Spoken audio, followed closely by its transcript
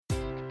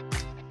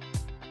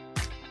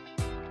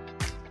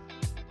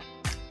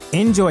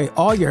Enjoy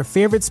all your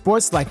favorite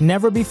sports like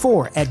never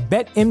before at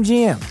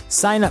BetMGM.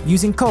 Sign up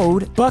using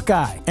code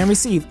Buckeye and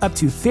receive up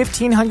to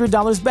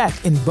 $1,500 back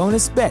in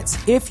bonus bets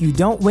if you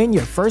don't win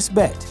your first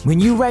bet. When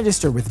you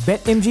register with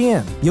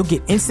BetMGM, you'll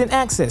get instant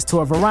access to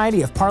a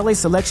variety of parlay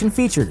selection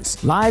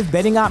features, live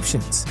betting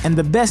options, and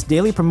the best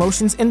daily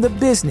promotions in the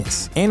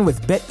business. And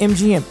with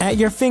BetMGM at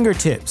your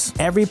fingertips,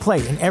 every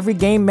play and every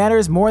game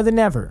matters more than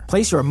ever.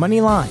 Place your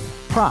money line,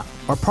 prop,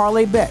 or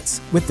parlay bets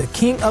with the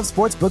king of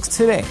sportsbooks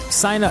today.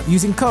 Sign up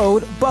using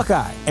code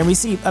Buckeye and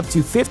receive up to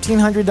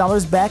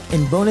 $1,500 back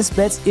in bonus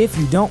bets if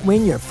you don't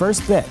win your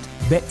first bet.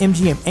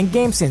 BetMGM and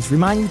GameSense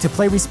remind you to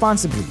play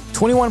responsibly.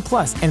 21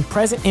 plus and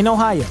present in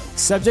Ohio,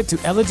 subject to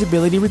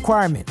eligibility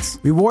requirements.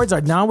 Rewards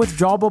are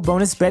non-withdrawable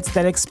bonus bets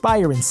that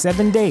expire in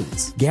 7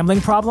 days. Gambling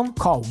problem?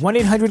 Call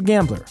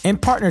 1-800-GAMBLER. In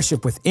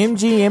partnership with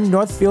MGM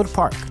Northfield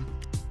Park.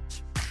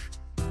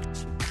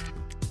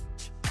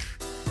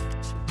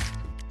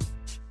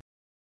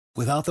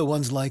 Without the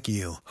ones like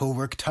you, who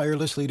work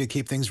tirelessly to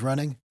keep things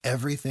running,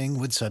 everything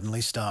would suddenly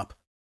stop.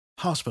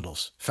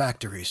 Hospitals,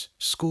 factories,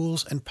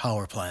 schools, and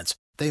power plants,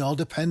 they all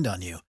depend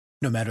on you.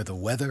 No matter the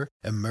weather,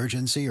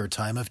 emergency, or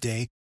time of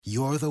day,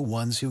 you're the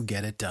ones who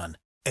get it done.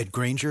 At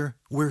Grainger,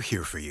 we're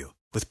here for you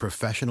with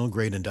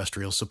professional-grade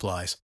industrial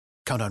supplies.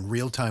 Count on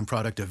real-time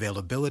product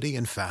availability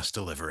and fast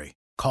delivery.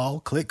 Call,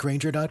 click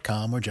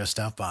Grainger.com, or just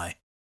stop by.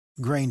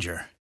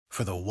 Grainger,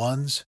 for the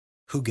ones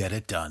who get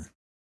it done.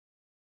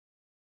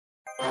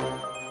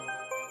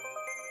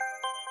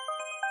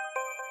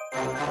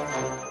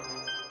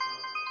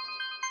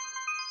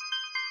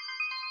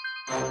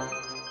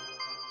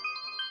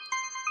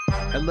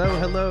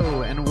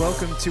 Hello, and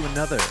welcome to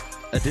another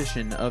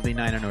edition of the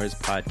Niner Noise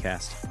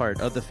podcast,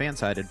 part of the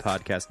Fansided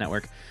Podcast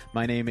Network.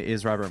 My name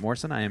is Robert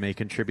Morrison. I am a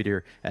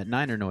contributor at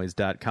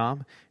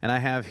NinerNoise.com, and I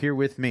have here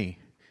with me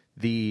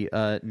the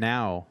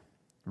now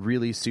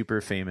really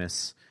super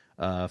famous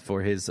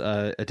for his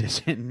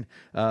edition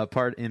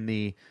part in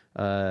the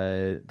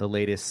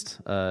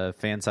latest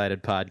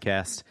Fansided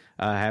podcast.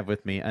 I have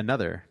with me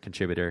another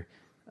contributor,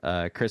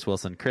 Chris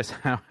Wilson. Chris,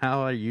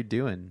 how are you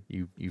doing,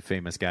 you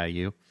famous guy,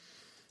 you?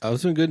 I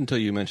was doing good until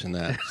you mentioned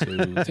that,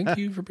 so thank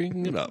you for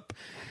bringing it up.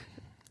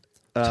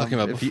 Talking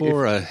about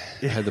before, I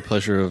had the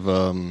pleasure of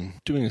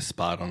doing a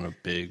spot on a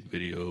big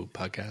video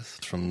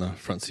podcast from the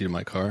front seat of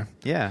my car.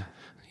 Yeah.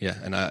 Yeah,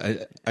 and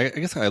I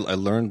guess I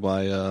learned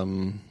why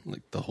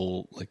like the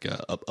whole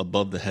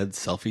above the head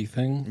selfie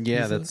thing.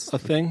 Yeah, that's a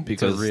thing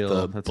because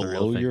the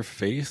below your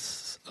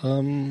face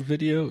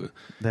video,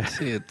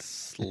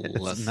 it's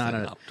less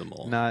than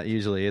optimal. Not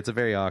usually. It's a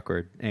very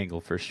awkward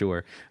angle for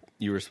sure.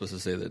 You were supposed to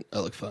say that I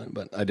look fine,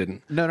 but I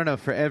didn't. No.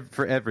 For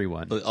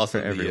everyone. But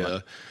also for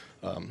everyone.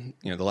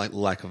 The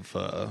lack of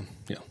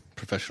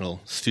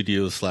professional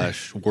studio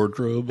 /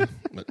 wardrobe.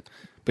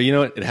 But you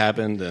know what? It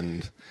happened,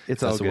 and that's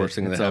the worst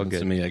thing that happens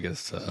to me, I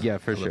guess. Yeah,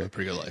 for sure. I live a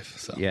pretty good life.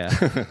 So. Yeah.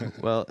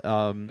 Well,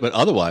 but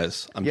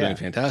otherwise, I'm doing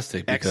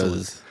fantastic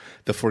because excellent.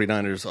 The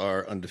 49ers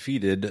are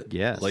undefeated,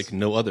 like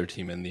no other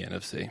team in the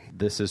NFC.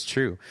 This is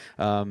true.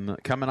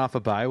 Coming off a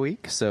bye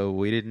week, so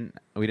we didn't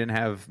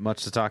have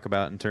much to talk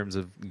about in terms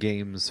of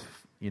games,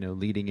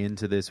 leading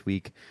into this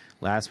week,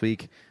 last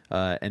week,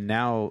 and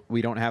now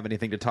we don't have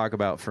anything to talk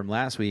about from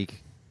last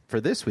week for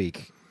this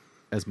week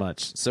as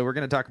much. So we're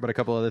going to talk about a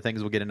couple other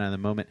things we'll get into in a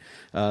moment.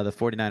 The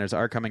 49ers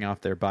are coming off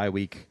their bye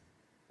week.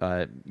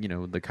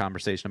 The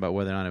conversation about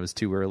whether or not it was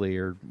too early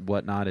or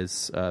whatnot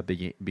is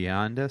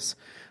beyond us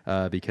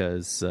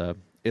because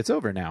it's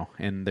over now,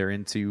 and they're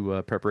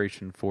into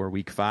preparation for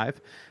Week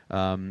 5.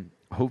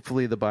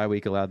 Hopefully the bye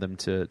week allowed them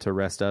to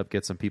rest up,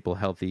 get some people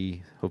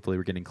healthy. Hopefully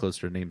we're getting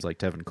closer to names like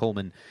Tevin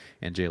Coleman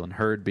and Jalen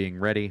Hurd being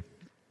ready.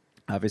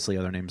 Obviously,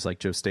 other names like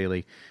Joe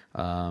Staley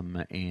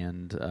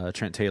and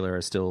Trent Taylor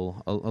are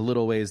still a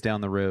little ways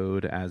down the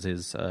road, as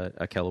is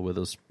Ahkello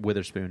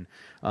Witherspoon.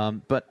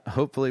 But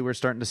hopefully we're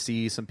starting to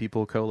see some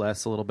people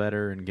coalesce a little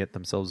better and get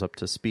themselves up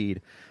to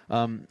speed.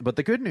 But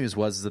the good news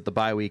was that the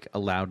bye week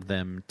allowed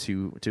them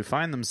to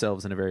find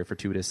themselves in a very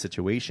fortuitous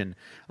situation.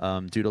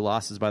 Due to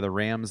losses by the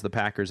Rams, the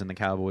Packers, and the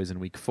Cowboys in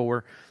Week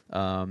 4,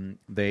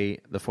 the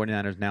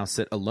 49ers now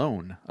sit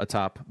alone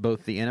atop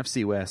both the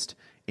NFC West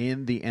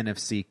and the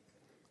NFC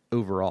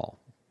overall,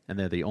 and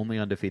they're the only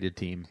undefeated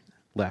team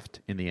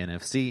left in the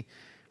NFC,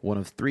 one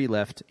of 3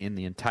 left in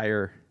the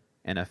entire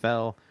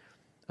NFL.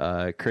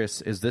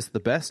 Chris, is this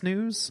the best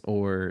news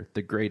or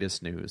the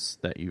greatest news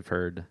that you've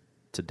heard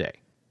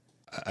today?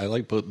 I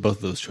like both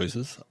those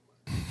choices.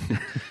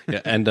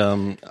 Yeah, and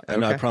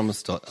I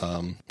promised all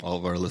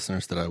of our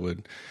listeners that I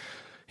would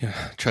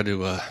try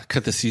to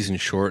cut the season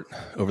short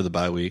over the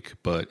bye week,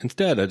 but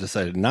instead I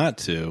decided not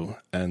to,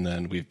 and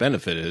then we've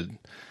benefited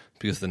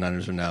because the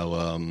Niners are now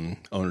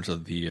owners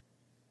of the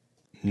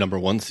number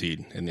 1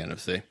 seed in the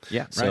NFC.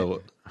 Yeah, so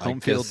right. Home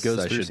field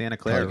goes through Santa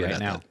Clara right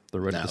now.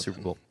 The road to the Super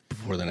Bowl.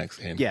 Before the next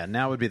game. Yeah,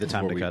 now would be the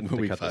time to cut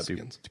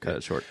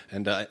it short.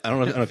 And I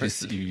don't know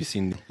if you've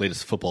seen the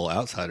latest Football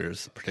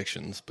Outsiders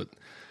predictions, but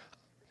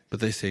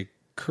they say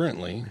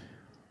currently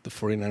the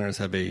 49ers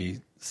have a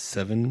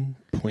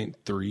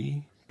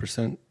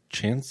 7.3%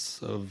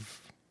 chance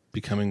of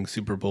becoming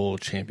Super Bowl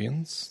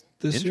champions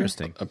this year.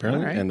 Interesting.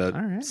 Apparently, All right. and a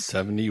All right.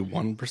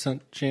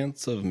 71%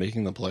 chance of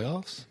making the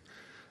playoffs.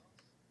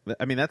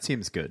 I mean, that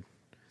seems good.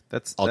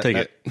 I'll take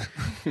it.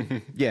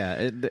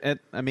 Yeah,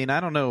 I mean,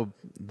 I don't know.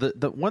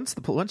 Once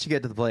you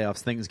get to the playoffs,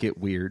 things get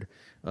weird,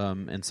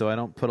 and so I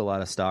don't put a lot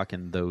of stock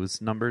in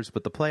those numbers.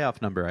 But the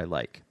playoff number, I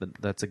like.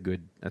 That's a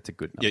good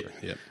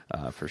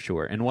number, for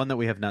sure, and one that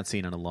we have not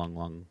seen in a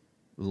long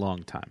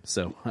time.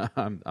 So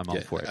I'm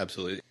all for it.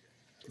 Absolutely.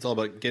 It's all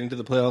about getting to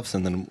the playoffs,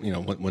 and then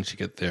once you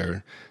get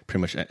there, pretty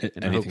much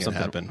anything can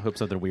happen. Hope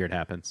something weird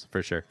happens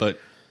for sure.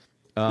 But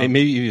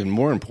maybe even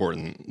more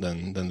important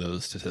than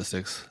those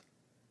statistics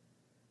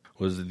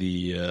was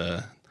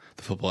the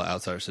Football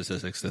Outsider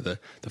statistics that the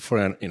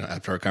 49ers,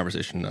 after our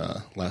conversation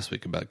last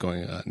week about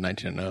going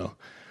 19-0,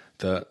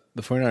 the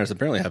 49ers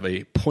apparently have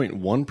a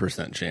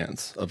 0.1%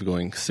 chance of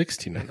going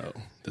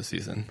 16-0 this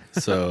season.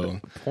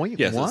 So 0.1?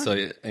 Yeah,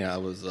 so I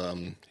was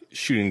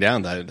shooting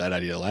down that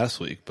idea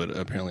last week, but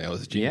apparently I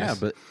was a genius. Yeah,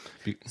 but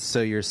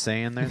so you're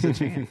saying there's a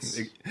chance?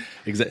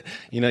 Exactly.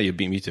 You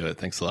beat me to it.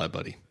 Thanks a lot,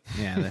 buddy.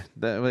 Yeah,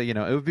 well, it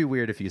would be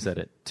weird if you said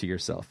it to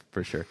yourself,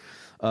 for sure.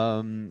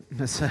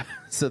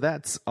 So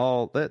that's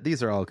all.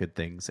 These are all good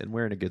things, and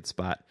we're in a good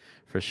spot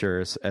for sure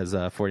as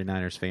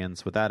 49ers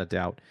fans, without a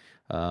doubt.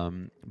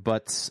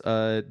 But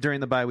during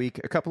the bye week,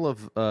 a couple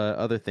of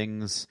other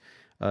things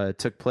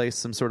took place.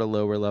 Some sort of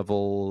lower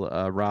level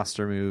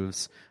roster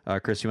moves.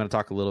 Chris, you want to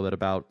talk a little bit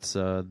about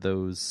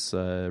those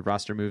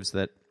roster moves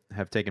that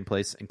have taken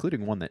place,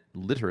 including one that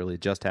literally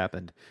just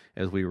happened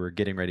as we were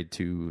getting ready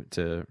to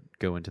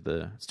go into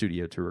the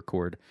studio to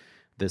record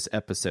this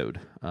episode.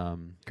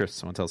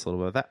 Chris, want to tell us a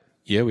little bit about that?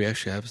 Yeah, we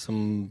actually have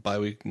some bye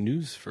week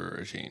news for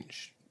a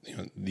change.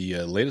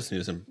 The latest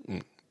news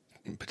and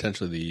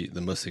potentially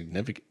the most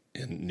significant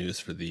news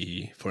for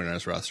the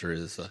 49ers roster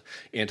is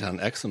Anton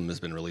Exum has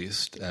been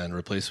released and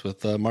replaced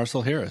with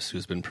Marcel Harris,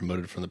 who's been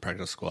promoted from the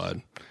practice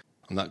squad.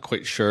 I'm not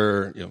quite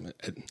sure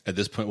at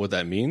this point what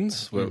that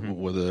means,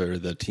 whether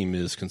the team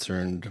is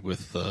concerned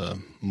with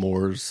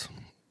Moore's,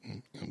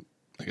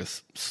 I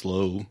guess,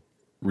 slow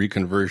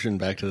reconversion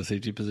back to the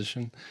safety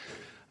position.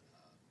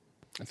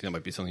 I think that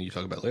might be something you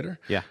talk about later.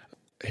 Yeah.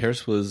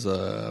 Harris was,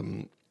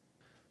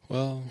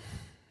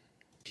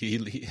 he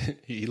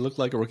looked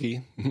like a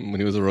rookie when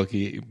he was a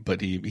rookie,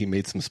 but he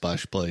made some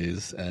splash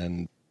plays,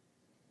 and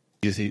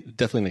he's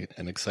definitely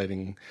an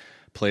exciting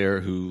player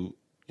who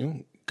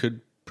could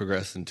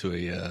progress into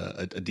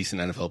a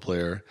decent NFL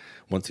player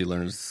once he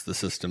learns the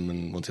system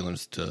and once he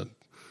learns to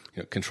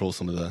control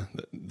some of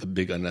the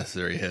big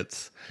unnecessary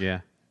hits.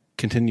 Yeah.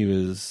 Continue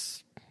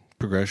his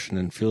progression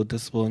in field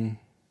discipline,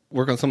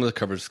 work on some of the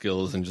coverage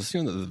skills, and just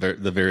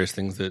the various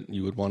things that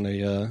you would want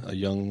a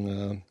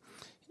young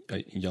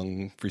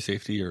free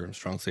safety or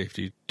strong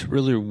safety to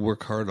really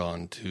work hard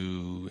on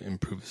to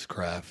improve his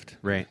craft.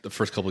 Right. The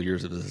first couple of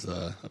years of his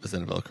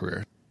NFL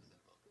career.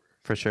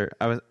 For sure.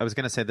 I was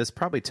going to say this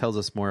probably tells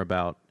us more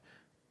about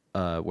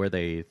where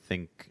they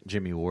think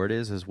Jimmy Ward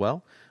is as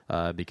well,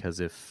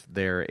 because if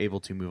they're able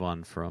to move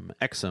on from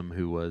Exum,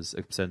 who was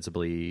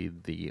ostensibly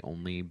the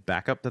only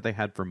backup that they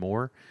had for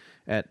Moore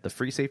at the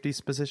free safeties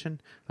position,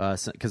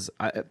 because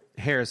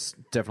Harris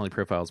definitely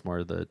profiles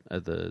more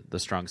the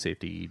strong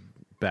safety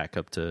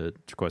backup to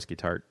Jaquiski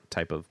Tartt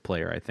type of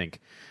player, I think.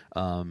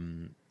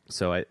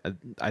 So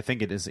I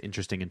think it is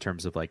interesting in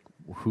terms of like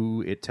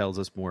who it tells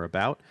us more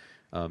about.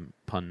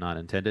 Pun not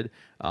intended.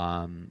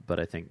 But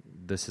I think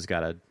this has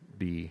got to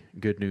be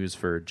good news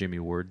for Jimmy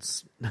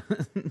Ward's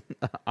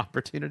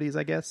opportunities,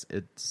 I guess.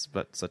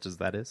 But such as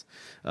that is.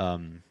 I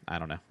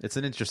don't know. It's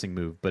an interesting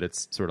move, but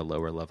it's sort of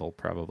lower level,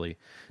 probably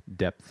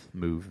depth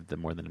move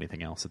more than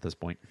anything else at this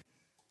point.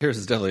 Harris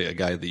is definitely a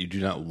guy that you do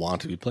not want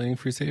to be playing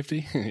free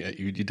safety.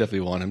 You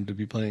definitely want him to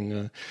be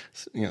playing,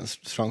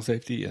 strong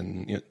safety,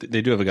 and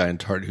they do have a guy in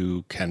Tartt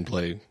who can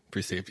play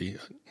free safety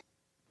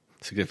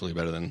significantly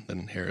better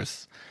than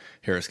Harris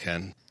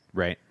can.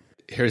 Right.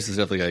 Harris is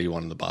definitely a guy you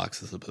want in the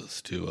box as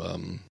opposed to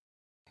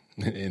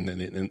in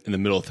the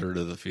middle third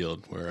of the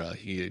field where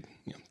he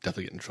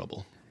definitely get in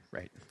trouble.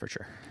 Right, for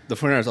sure. The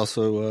 49ers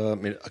also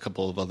made a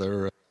couple of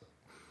other,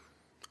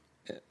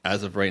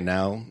 as of right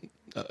now,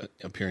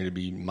 appearing to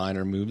be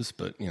minor moves,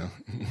 but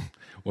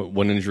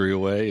one injury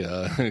away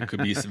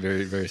could be some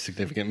very, very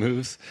significant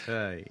moves.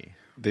 Hey.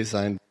 They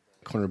signed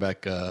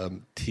cornerback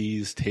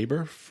Teez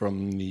Tabor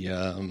from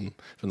the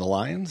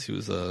Lions. He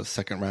was a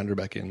second rounder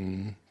back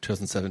in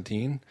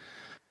 2017.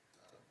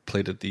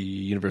 Played at the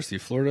University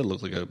of Florida.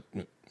 Looked like a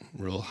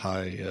real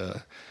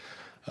high,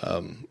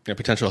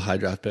 potential high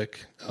draft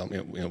pick.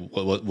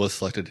 Was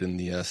selected in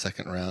the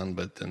second round,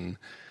 but then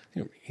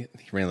he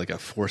ran like a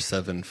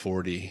 4.7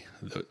 40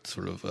 that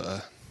sort of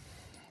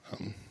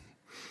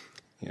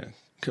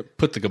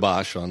put the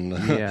kibosh on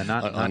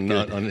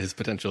on his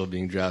potential of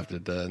being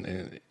drafted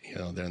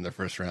there in the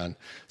first round.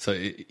 So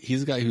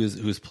he's a guy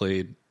who's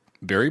played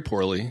very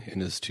poorly in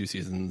his 2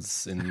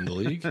 seasons in the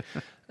league,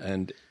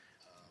 and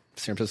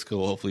San Francisco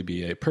will hopefully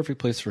be a perfect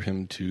place for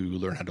him to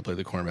learn how to play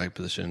the cornerback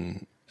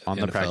position on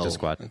the practice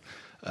squad,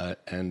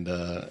 and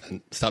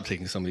stop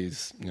taking some of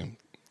these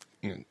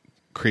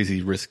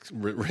crazy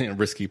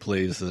risky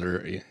plays that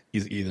are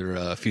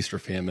either feast or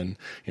famine,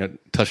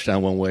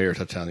 touchdown one way or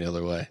touchdown the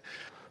other way.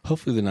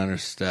 Hopefully the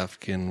Niners staff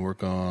can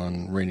work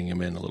on reining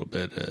him in a little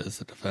bit as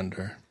a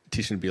defender,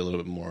 teaching him to be a little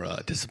bit more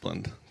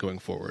disciplined going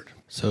forward.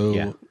 So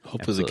hopefully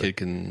absolutely. the kid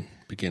can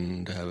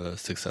begin to have a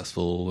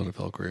successful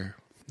NFL career.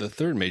 The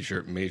third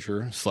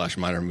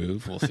major/minor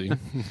move we'll see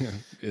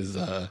is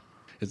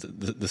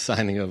the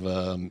signing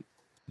of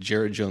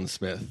Jared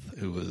Jones-Smith,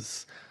 who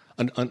was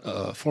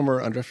a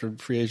former undrafted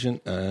free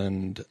agent,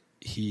 and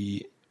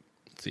he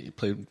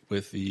played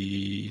with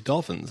the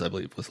Dolphins, I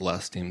believe, was the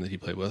last team that he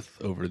played with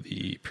over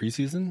the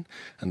preseason,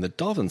 and the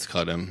Dolphins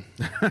cut him.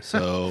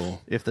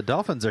 So if the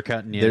Dolphins are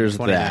cutting you there's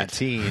in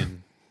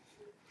 2019,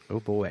 oh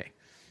boy,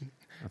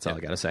 that's all I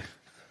got to say.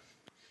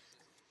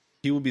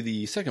 He will be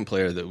the second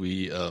player that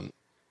we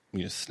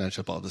snatch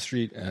up off the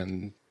street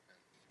and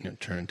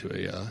turn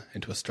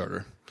into a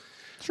starter.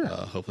 Sure.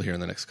 Hopefully here in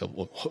the next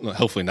couple. Well,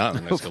 hopefully not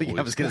in the next couple weeks.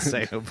 I was going to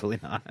say hopefully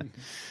not.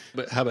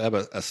 But how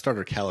about a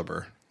starter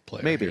caliber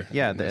player? Maybe.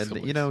 Yeah.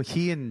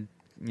 He and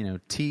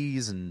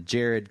Tease and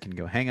Jared can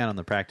go hang out on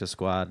the practice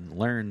squad and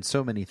learn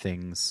so many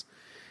things.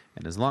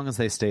 And as long as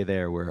they stay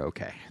there, we're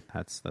okay.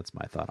 That's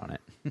my thought on it.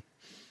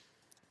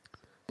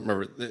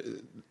 Remember,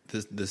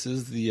 this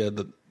is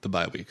the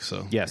bye week,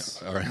 so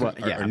yes,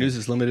 our news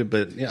is limited.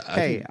 But I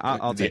think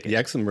I'll take it. The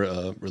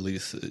Exum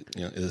release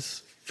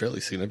is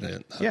fairly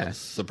significant. I was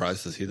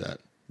surprised to see that.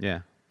 Yeah,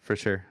 for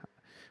sure.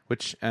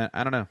 Which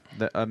I don't know.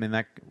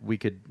 That we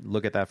could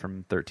look at that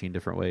from 13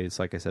 different ways.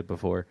 Like I said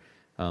before,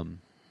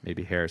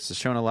 maybe Harris has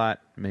shown a lot.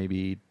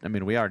 Maybe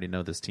we already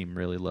know this team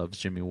really loves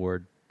Jimmy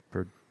Ward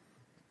for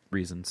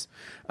reasons,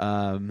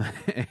 and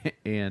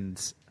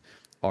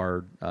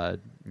are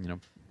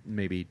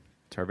maybe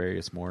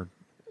Tarvarius Moore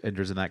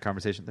enters in that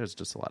conversation. There's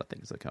just a lot of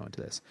things that go into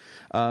this.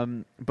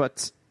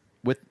 But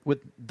with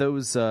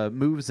those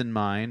moves in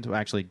mind, well,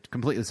 actually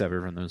completely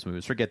separate from those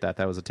moves, forget that.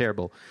 That was a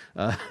terrible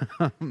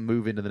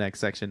move into the next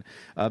section.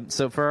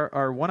 So for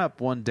our one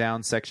up, one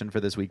down section for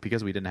this week,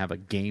 because we didn't have a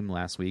game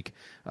last week,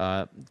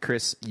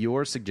 Chris,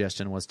 your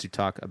suggestion was to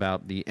talk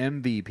about the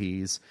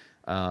MVPs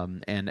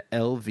and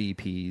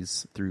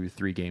LVPs through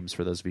 3 games.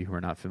 For those of you who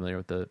are not familiar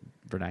with the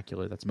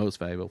vernacular, that's most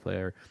valuable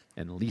player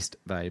and least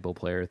valuable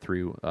player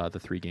through the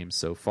 3 games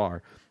so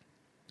far.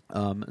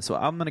 So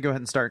I'm going to go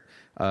ahead and start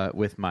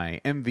with my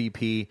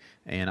MVP,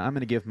 and I'm going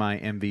to give my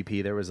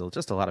MVP. There was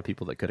just a lot of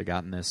people that could have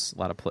gotten this, a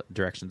lot of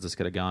directions this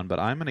could have gone, but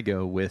I'm going to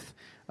go with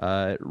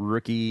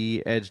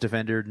rookie edge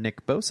defender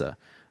Nick Bosa,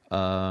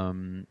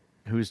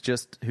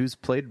 who's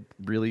played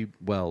really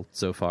well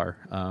so far.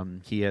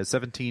 He has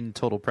 17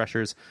 total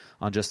pressures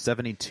on just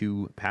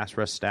 72 pass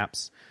rush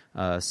snaps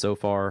so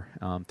far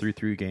through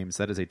 3 games.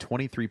 That is a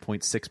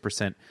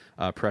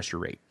 23.6% pressure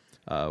rate,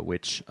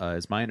 which,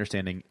 as my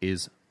understanding,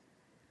 is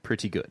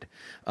pretty good.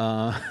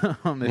 If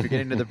you're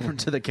getting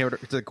to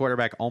the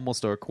quarterback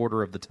almost a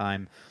quarter of the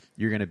time,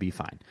 you're going to be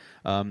fine.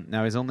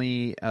 Now he's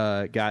only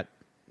got.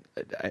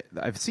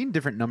 I've seen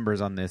different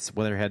numbers on this,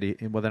 whether or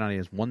not he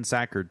has 1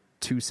 sack or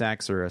 2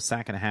 sacks or a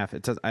sack and a half.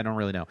 It says, I don't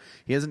really know.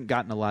 He hasn't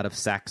gotten a lot of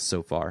sacks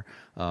so far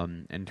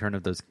in terms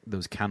of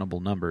those countable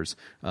numbers.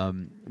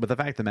 But the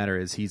fact of the matter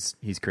is he's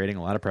creating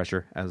a lot of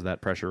pressure, as that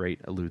pressure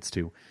rate alludes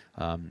to,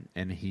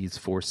 and he's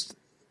forced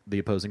the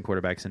opposing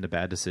quarterbacks into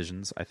bad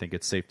decisions. I think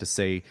it's safe to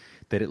say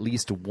that at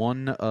least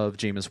one of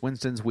Jameis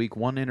Winston's week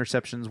 1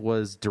 interceptions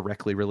was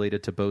directly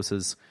related to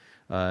Bosa's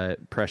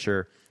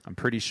pressure. I'm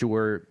pretty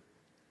sure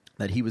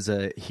that he was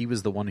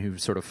the one who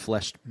sort of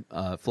flushed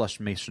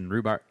Mason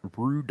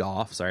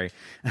Rudolph,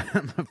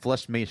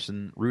 flushed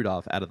Mason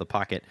Rudolph out of the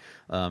pocket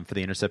for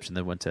the interception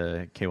that went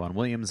to K'Wan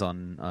Williams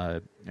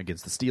on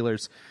against the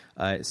Steelers.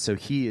 So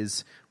he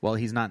is, while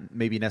he's not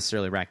maybe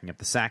necessarily racking up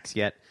the sacks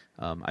yet,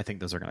 I think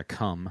those are going to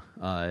come.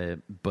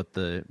 But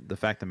the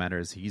fact of the matter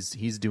is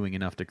he's doing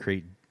enough to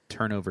create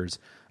turnovers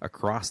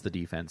across the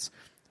defense,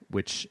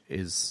 which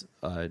is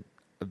a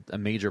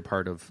major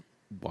part of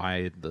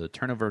why the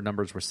turnover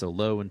numbers were so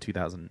low in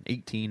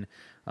 2018.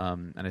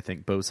 And I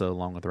think Bosa,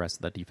 along with the rest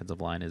of that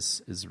defensive line,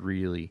 is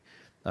really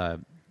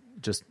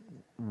just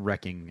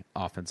wrecking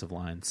offensive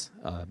lines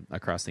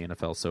across the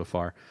NFL so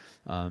far.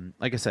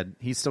 Like I said,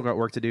 he's still got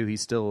work to do.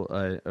 He's still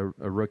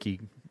a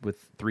rookie with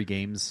 3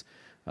 games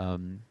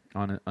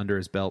under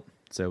his belt,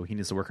 so he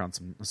needs to work on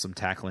some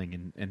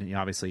tackling, and he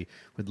obviously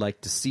would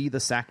like to see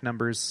the sack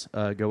numbers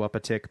go up a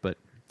tick, but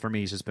for me,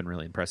 he's just been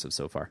really impressive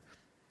so far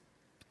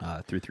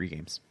through 3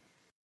 games.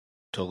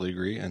 Totally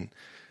agree. And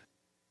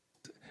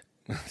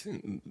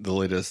the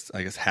latest,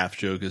 I guess, half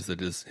joke is that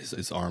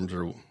his arms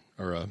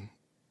are an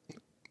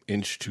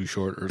inch too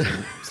short or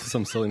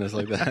some silliness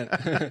like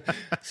that.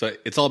 So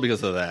it's all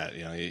because of that.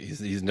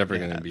 He's never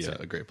going to be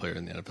a great player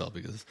in the NFL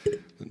because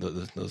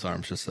those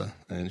arms just an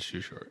inch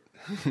too short.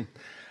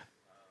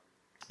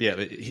 Yeah,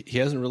 but he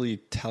hasn't really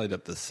tallied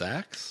up the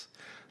sacks,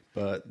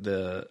 but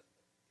the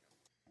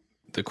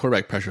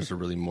quarterback pressures are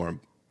really more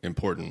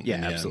important. Yeah,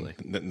 absolutely.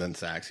 Than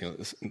sacks.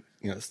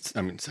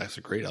 Sacks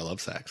are great. I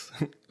love sacks,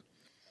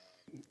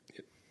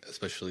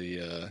 especially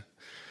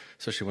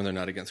when they're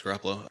not against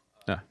Garoppolo.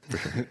 For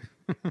sure.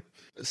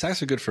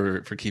 Sacks are good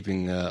for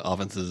keeping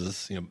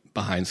offenses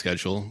behind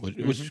schedule,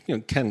 which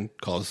can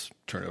cause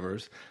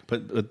turnovers.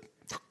 But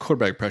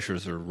quarterback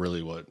pressures are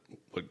really what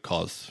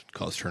cause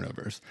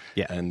turnovers.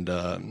 Yeah, and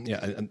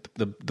and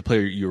the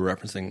player you were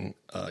referencing,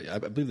 I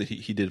believe that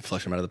he did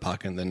flush him out of the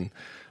pocket, and then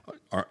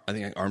I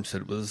think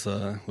Armstead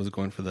was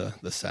going for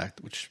the sack,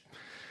 which.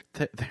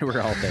 They were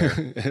all there.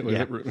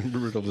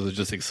 Rudolph was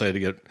just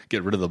excited to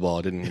get rid of the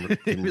ball. Didn't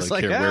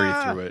really care where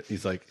he threw it.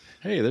 He's like,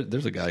 "Hey,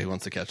 there's a guy who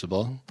wants to catch the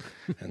ball,"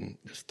 and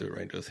just threw it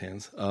right into his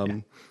hands. I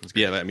mean,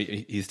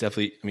 he's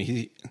definitely. I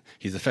mean,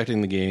 he's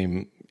affecting the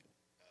game.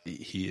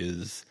 He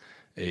is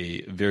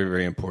a very,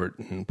 very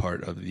important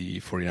part of the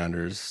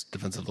 49ers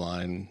defensive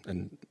line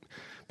and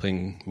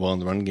playing well in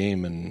the run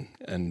game and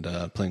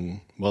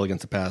playing well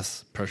against the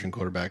pass, pressuring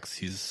quarterbacks.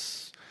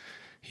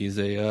 He's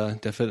a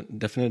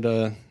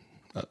definite.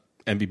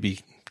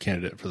 MVP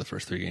candidate for the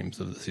first 3 games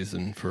of the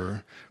season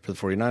for the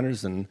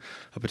 49ers, and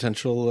a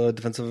potential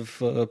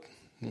defensive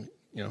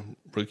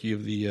rookie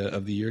of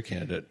the year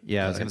candidate.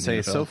 Yeah, I was going to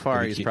say, so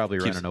far he's probably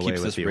running away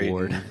with the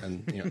award.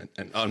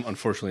 And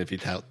unfortunately, if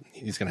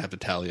he's going to have to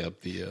tally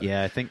up the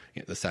I think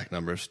the sack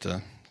numbers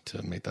to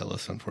make that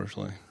list.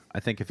 Unfortunately,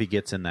 I think if he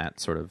gets in that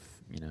sort of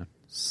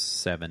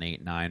 7,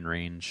 8, 9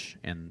 range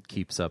and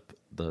keeps up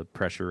the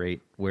pressure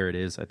rate where it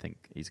is, I think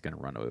he's going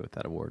to run away with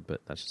that award,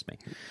 but that's just me.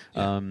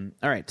 Yeah.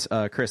 All right,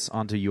 Chris,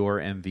 on to your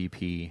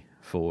MVP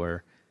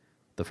for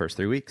the first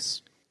 3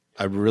 weeks.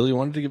 I really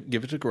wanted to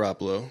give it to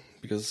Garoppolo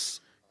because,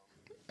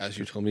 as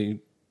you told me,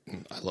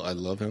 I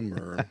love him,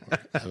 or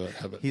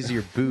have a he's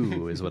your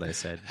boo, is what I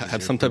said.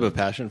 Have some type of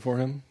passion for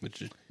him,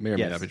 which may or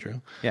may not be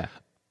true. Yeah.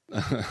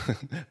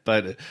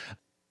 But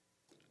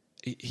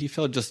he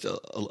fell just a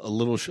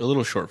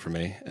little short for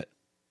me.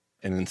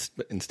 And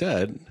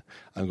instead,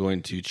 I'm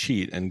going to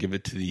cheat and give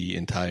it to the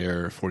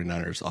entire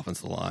 49ers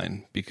offensive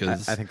line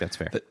because I think that's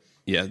fair.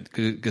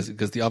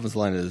 Because the offensive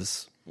line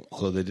is,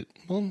 although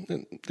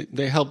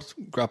they helped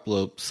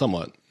Garoppolo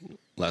somewhat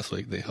last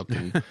week. They helped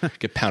him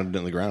get pounded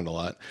in the ground a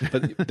lot,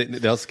 but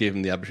they also gave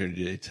him the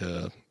opportunity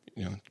to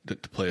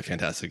play a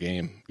fantastic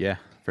game. Yeah,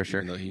 for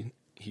sure. Even though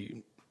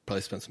he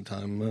probably spent some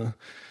time.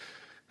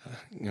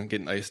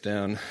 Getting iced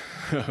down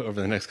over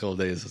the next couple of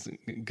days is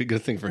a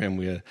good thing for him.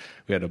 We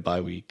had a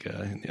bye week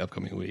in the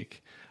upcoming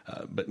week,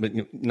 but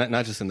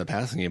not just in the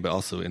passing game, but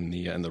also in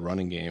the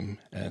running game,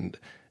 and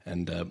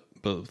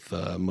both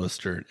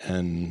Mostert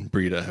and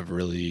Breida have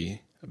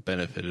really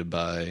benefited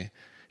by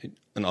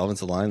an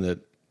offensive line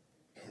that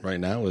right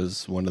now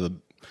is one of the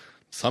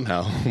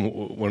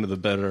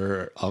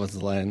better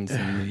offensive lines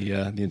in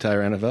the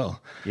entire NFL.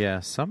 Yeah,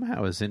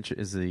 somehow is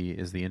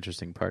the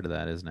interesting part of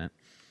that, isn't it?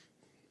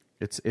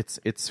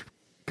 It's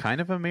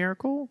kind of a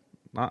miracle,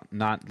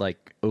 not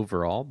like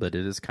overall, but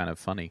it is kind of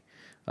funny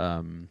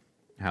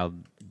how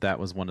that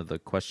was one of the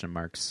question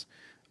marks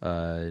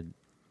coming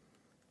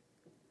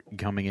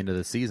into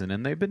the season,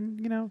 and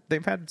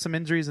they've had some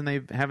injuries and they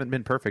haven't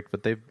been perfect,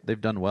 but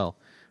they've done well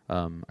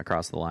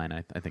across the line.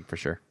 I think for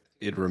sure.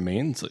 It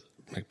remains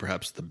like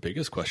perhaps the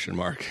biggest question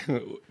mark,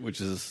 which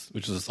is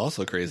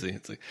also crazy.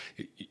 It's like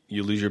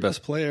you lose your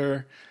best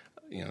player,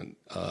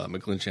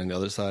 McGlinchey on the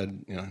other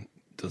side,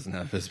 doesn't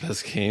have his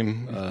best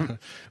game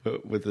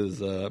with his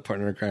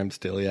partner in crime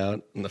Staley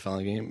out in the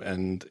final game,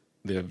 and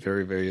they have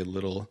very, very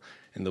little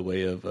in the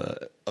way of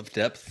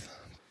depth,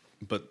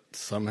 but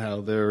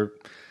somehow they're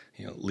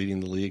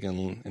leading the league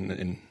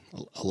in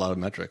a lot of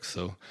metrics.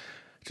 So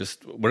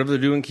just whatever they're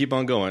doing, keep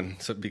on going.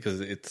 So because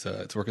it's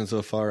working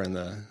so far, and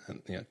the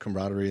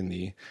camaraderie and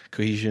the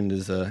cohesion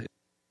is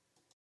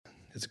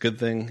it's a good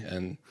thing,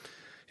 and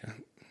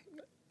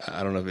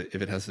I don't know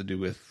if it has to do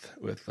with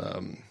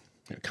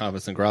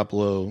confidence in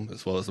Garoppolo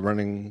as well as the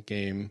running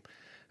game,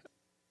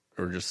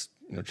 or just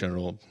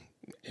general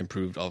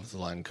improved offensive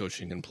line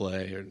coaching and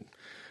play, or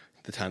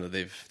the time that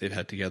they've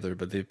had together.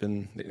 But they've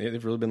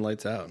really been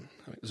lights out.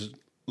 I mean, just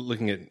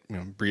looking at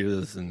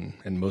Breida's and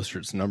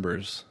Mostert's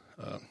numbers,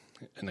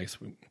 and I guess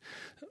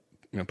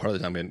part of the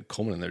time we had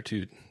Coleman in there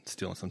too,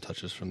 stealing some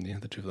touches from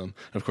the two of them.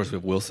 And of course, we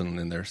have Wilson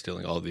in there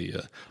stealing all the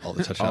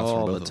touchdowns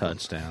from both of them.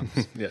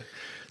 Touchdowns. Yeah.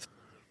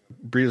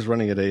 Breida's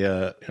running at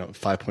a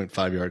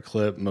 5.5 yard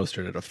clip.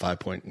 Mostert at a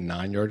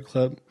 5.9 yard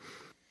clip.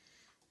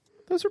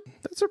 Those are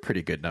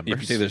pretty good numbers.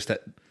 If you say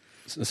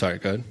sorry,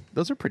 go ahead.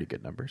 Those are pretty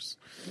good numbers.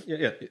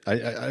 Yeah.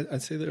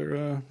 I'd say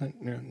they're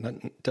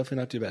definitely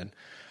not too bad.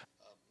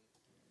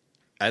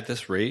 At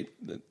this rate,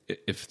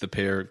 if the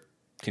pair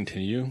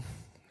continue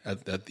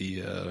at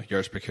the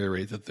yards per carry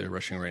rate that they're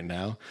rushing right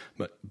now,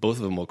 but both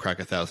of them will crack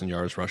 1,000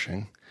 yards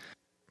rushing.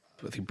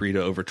 I think Breida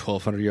over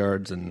 1,200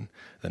 yards, and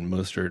then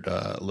Mostert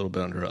a little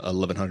bit under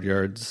 1,100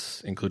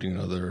 yards, including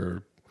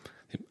another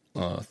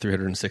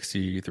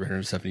 360,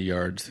 370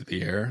 yards through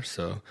the air.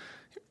 So,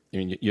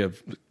 you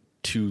have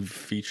two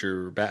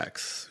feature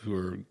backs who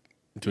are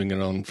doing it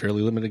on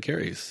fairly limited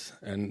carries,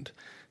 and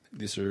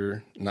these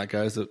are not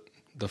guys that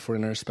the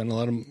 49ers spend a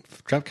lot of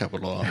draft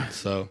capital on.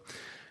 So,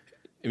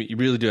 you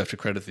really do have to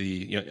credit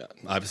obviously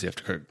you have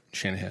to credit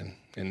Shanahan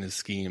and his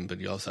scheme, but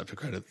you also have to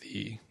credit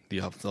the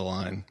offensive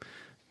line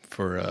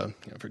for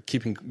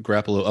keeping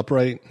Garoppolo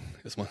upright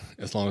as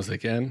long as they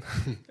can,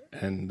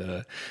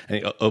 and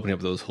opening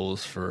up those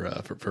holes for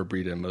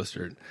Breida and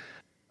Mostert.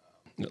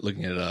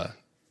 Looking at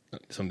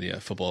some of the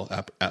Football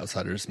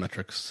Outsiders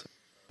metrics,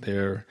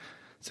 they're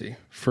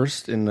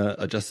first in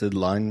adjusted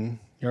line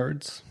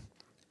yards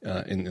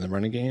in the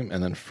running game,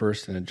 and then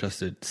first in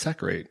adjusted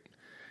sack rate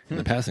in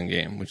the passing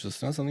game, which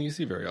is not something you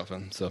see very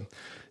often. So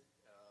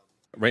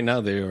right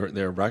now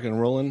they're rocking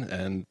and rolling,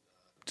 and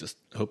just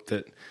hope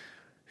that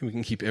we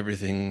can keep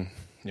everything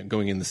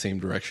going in the same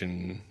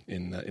direction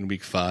in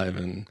week 5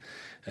 and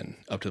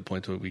up to the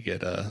point where we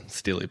get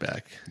Staley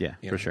back. Yeah,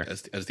 for sure,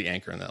 as the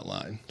anchor in that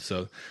line.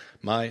 So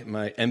my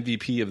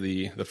MVP of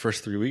the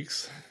first 3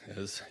 weeks,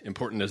 as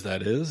important as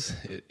that is,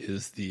 it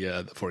is the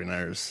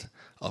 49ers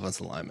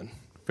offensive lineman.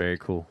 Very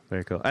cool,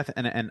 very cool,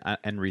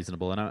 and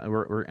reasonable. And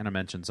we're going to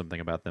mention something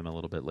about them a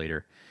little bit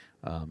later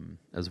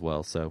as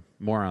well. So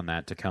more on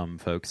that to come,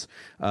 folks.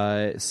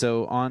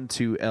 So on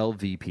to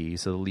LVP,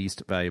 so the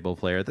least valuable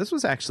player. This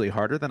was actually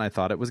harder than I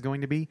thought it was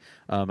going to be.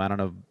 I don't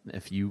know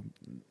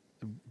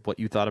what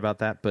you thought about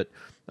that, but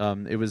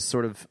it was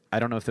sort of, I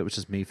don't know if it was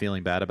just me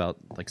feeling bad about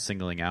like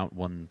singling out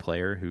one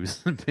player who's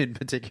been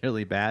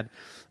particularly bad,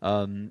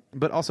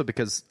 but also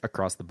because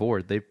across the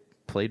board they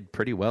played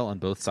pretty well on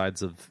both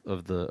sides of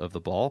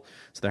the ball.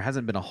 So there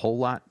hasn't been a whole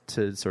lot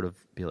to sort of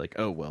be like,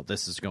 oh, well,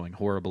 this is going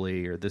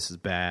horribly or this is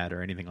bad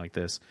or anything like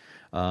this.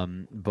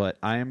 But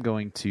I am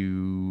going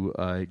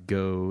to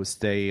go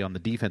stay on the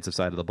defensive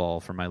side of the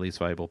ball for my least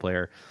valuable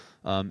player.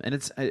 And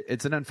it's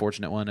an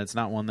unfortunate one. It's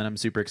not one that I'm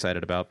super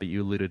excited about, but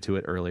you alluded to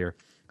it earlier.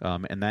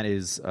 And that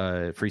is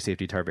free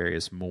safety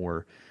Tarvarius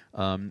Moore.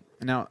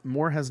 Now,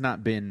 Moore has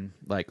not been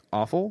like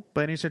awful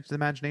by any stretch of the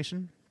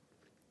imagination.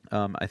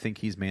 I think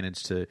he's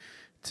managed to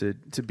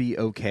be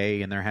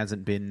okay, and there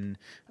hasn't been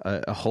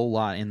a whole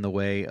lot in the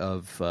way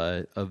of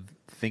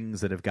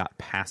things that have got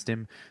past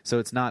him. So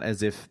it's not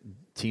as if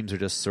teams are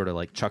just sort of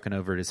like chucking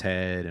over his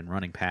head and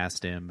running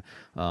past him.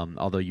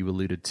 Although you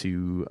alluded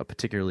to a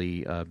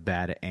particularly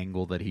bad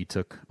angle that he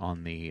took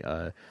on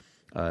the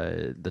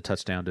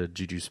touchdown to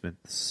Juju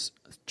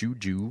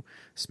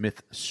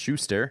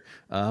Smith-Schuster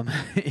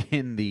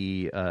in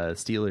the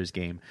Steelers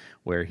game,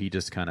 where he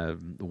just kind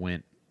of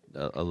went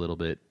a little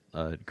bit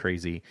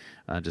crazy,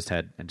 just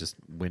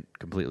went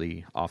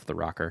completely off the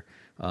rocker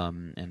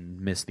and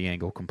missed the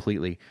angle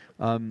completely.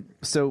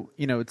 So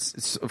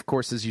it's of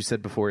course, as you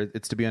said before,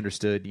 it's to be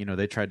understood.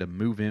 They tried to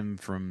move him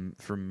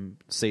from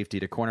safety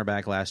to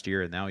cornerback last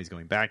year, and now he's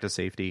going back to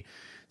safety.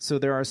 So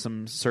there are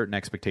some certain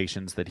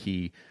expectations that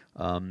he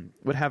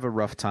would have a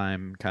rough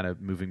time kind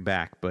of moving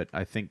back. But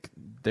I think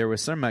there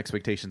was some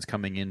expectations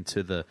coming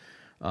into the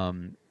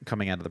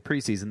coming out of the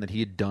preseason that he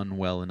had done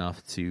well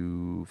enough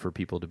for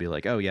people to be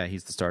like, oh yeah,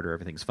 he's the starter,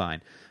 everything's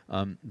fine.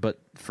 But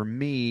for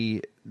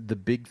me, the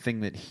big thing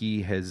that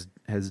he has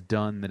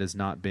done that has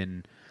not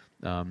been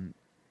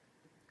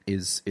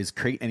is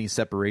create any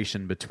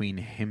separation between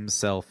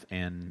himself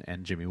and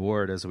Jimmy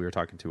Ward, as we were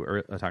talking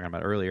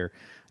about earlier.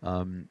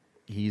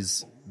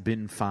 He's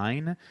been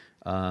fine,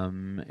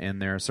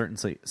 and there are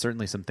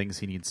certainly some things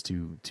he needs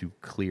to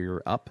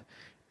clear up.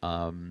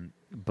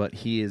 But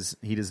he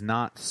does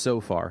not,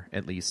 so far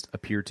at least,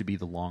 appear to be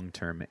the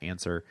long-term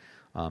answer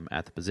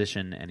at the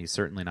position, and he's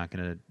certainly not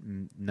going to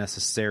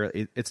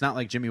necessarily. It's not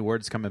like Jimmy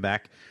Ward's coming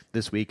back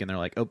this week and they're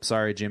like, "Oh,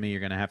 sorry, Jimmy,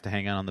 you're going to have to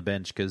hang out on the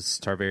bench because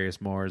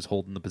Tarvarius Moore is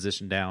holding the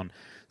position down,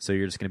 so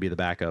you're just going to be the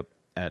backup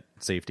at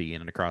safety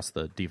and across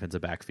the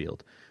defensive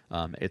backfield."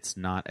 It's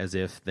not as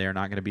if they're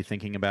not going to be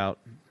thinking about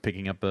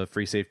picking up a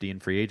free safety in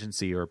free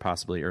agency or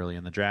possibly early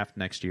in the draft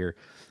next year.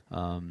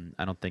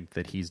 I don't think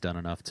that he's done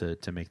enough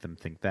to make them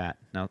think that.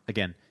 Now,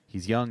 again,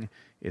 he's young.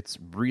 It's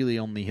really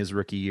only his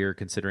rookie year,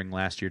 considering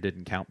last year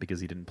didn't count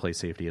because he didn't play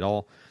safety at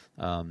all.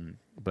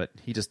 But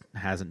he just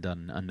hasn't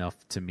done enough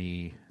to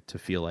me to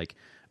feel like,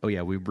 oh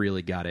yeah, we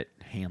really got it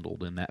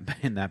handled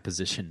in that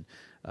position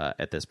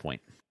at this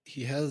point.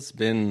 He has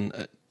been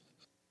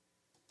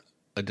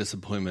a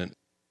disappointment,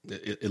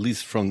 at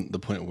least from the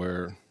point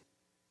where,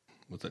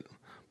 was it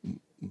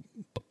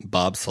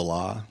Bob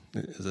Salah?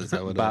 Is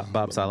that what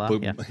Bob Salah?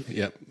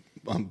 Yeah.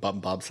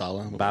 Bob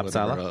Salah. Bob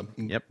Salah.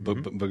 Yep.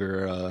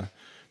 Booger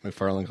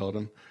McFarland called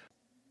him.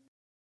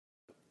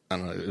 I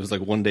don't know. It was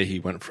like one day he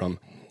went from,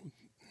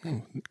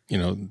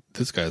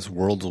 this guy's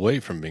worlds away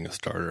from being a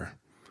starter.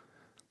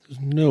 There's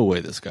no way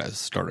this guy's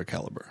starter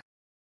caliber.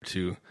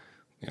 To,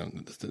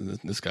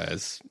 this guy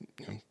is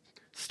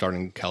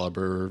starting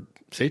caliber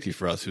safety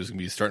for us, who's going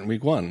to be starting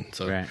week 1.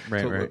 So,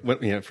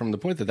 right. From the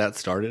point that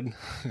started,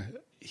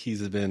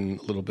 he's been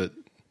a little bit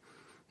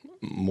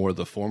more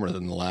the former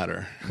than the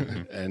latter.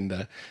 Mm-hmm.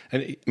 and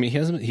I mean, he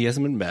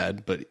hasn't been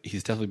bad, but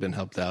he's definitely been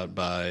helped out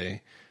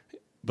by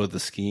both the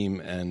scheme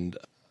and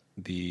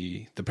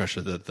the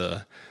pressure that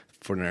the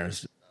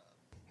 49ers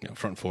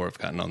front four have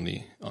gotten on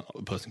the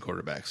opposing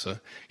quarterback. So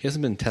he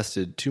hasn't been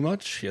tested too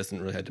much. He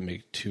hasn't really had to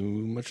make too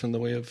much in the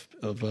way of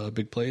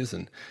big plays,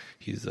 and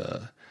he's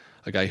a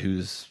guy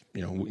who's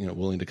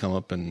willing to come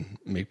up and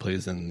make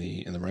plays in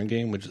the run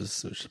game, which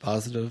is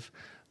positive.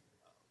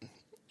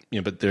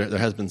 but there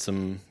has been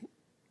some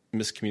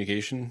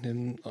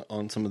miscommunication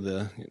on some of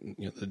the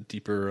the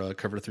deeper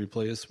cover 3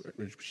 plays,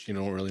 which you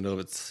don't really know if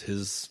it's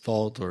his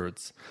fault or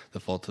it's the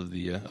fault of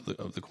the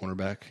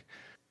cornerback,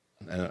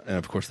 and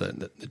of course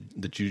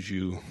the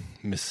Juju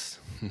miss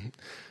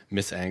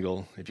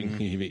angle, if you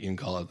can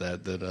call it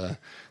that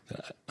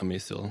I may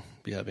still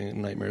be having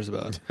nightmares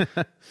about.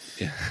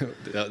 Yeah,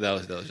 that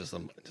was just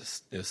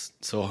it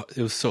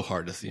was so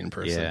hard to see in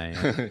person.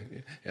 Yeah.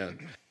 Yeah.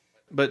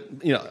 But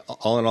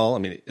all in all, I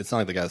mean, it's not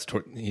like the guy's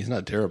he's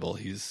not terrible.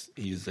 He's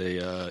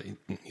a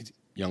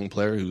young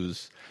player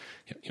who's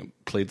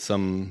played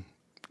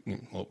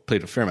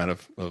played a fair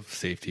amount of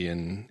safety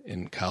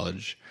in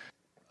college,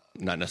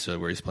 not necessarily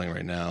where he's playing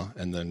right now,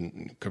 and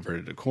then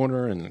converted to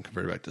corner and then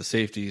converted back to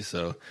safety.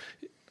 So,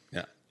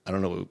 yeah, I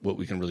don't know what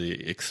we can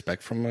really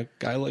expect from a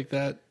guy like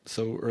that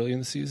so early in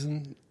the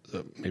season.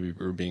 So maybe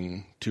we're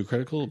being too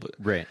critical, but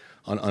right.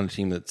 On a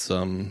team that's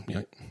like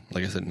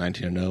I said,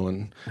 19-0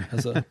 and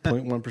has a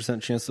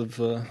 0.1% chance of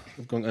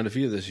going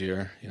undefeated this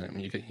year.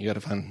 You got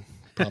to find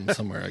problems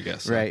somewhere, I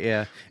guess. Right.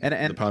 Yeah. And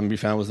the problem to be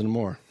found was in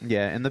more.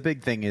 Yeah, and the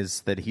big thing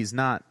is that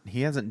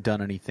he hasn't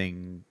done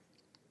anything,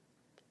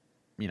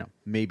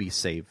 maybe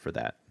save for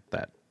that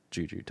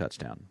Juju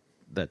touchdown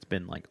that's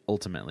been like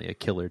ultimately a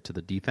killer to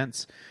the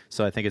defense.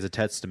 So I think it's a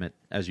testament,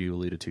 as you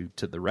alluded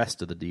to the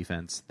rest of the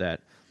defense,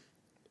 that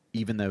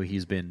even though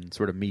he's been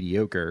sort of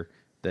mediocre,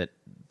 that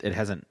it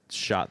hasn't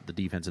shot the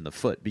defense in the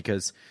foot,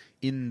 because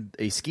in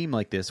a scheme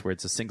like this where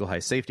it's a single high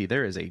safety,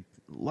 there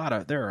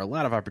are a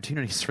lot of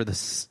opportunities for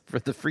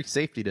the free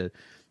safety to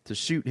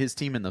shoot his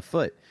team in the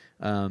foot,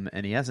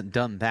 and he hasn't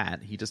done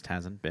that. He just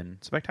hasn't been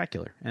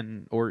spectacular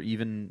or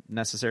even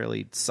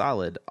necessarily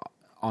solid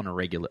on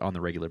the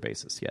regular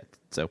basis yet.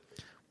 So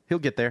he'll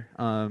get there.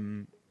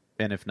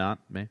 And if not,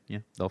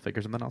 they'll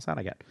figure something else out,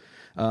 I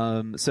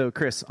guess. So,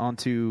 Chris, on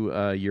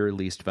to your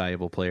least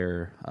valuable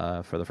player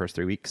for the first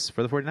 3 weeks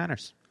for the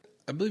 49ers.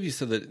 I believe you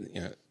said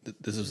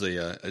that this was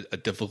a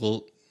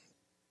difficult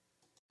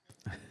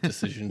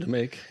decision to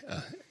make,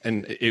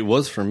 and it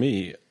was for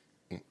me.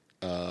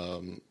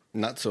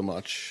 Not so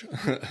much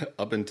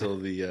up until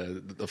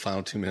the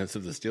final 2 minutes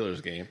of the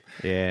Steelers game.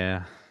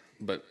 Yeah,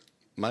 but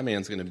my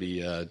man's going to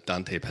be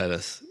Dante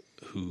Pettis,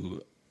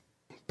 who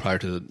prior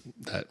to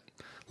that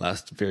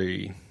last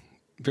very,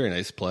 very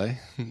nice play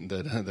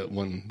that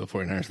won the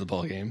 49ers the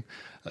ball game,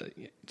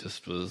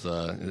 just was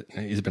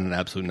he's been an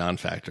absolute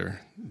non-factor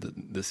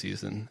this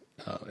season,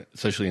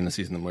 especially in the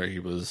season where he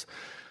was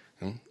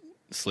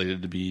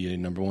slated to be a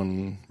number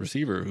 1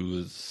 receiver who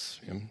was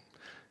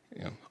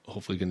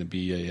hopefully going to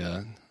be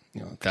a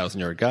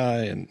 1,000-yard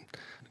guy and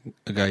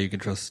a guy you can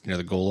trust near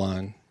the goal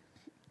line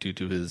due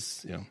to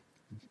his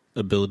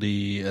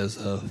ability as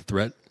a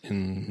threat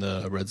in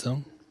the red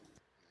zone.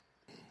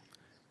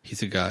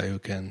 He's a guy who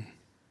can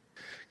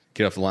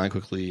get off the line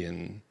quickly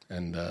and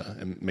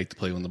make the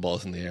play when the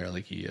ball's in the air,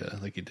 like he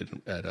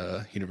did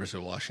at University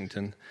of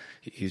Washington.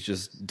 He's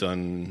just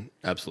done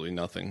absolutely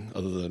nothing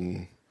other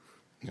than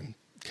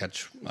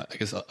catch. I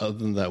guess other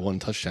than that one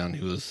touchdown,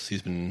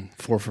 he's been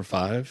 4 for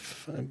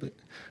 5. I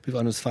believe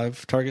on his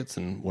 5 targets,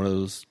 and one of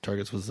those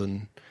targets was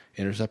an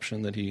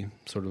interception that he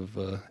sort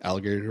of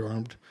alligator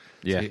armed.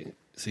 Yeah.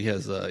 So he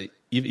has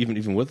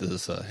even with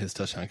his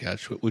touchdown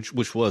catch,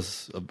 which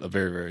was a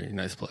very, very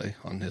nice play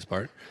on his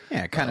part.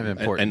 Yeah, kind of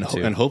important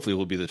too. And hopefully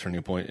will be the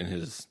turning point in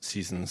his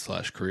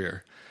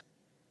season/career.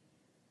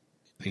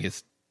 I think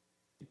it's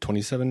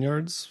 27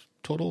 yards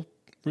total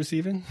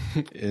receiving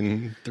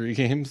in 3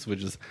 games,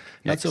 which is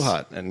not so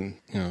hot. And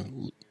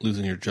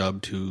losing your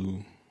job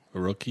to a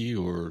rookie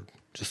or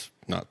just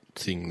not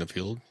seeing the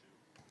field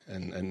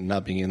and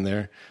not being in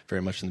there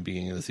very much in the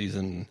beginning of the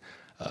season.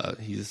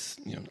 He's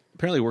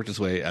apparently worked his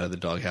way out of the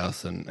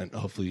doghouse, and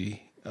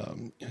hopefully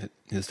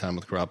his time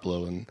with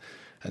Garoppolo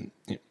and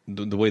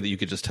the way that you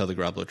could just tell that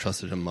Garoppolo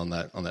trusted him on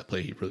that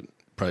play, he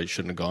probably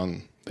shouldn't have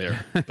gone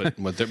there, but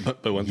went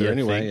there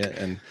anyway,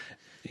 and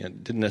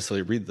didn't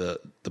necessarily read the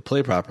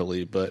play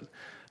properly. But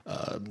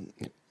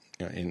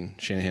in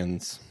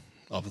Shanahan's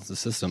offensive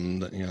system,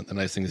 the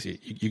nice thing is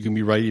you can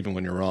be right even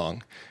when you're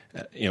wrong.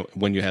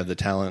 When you have the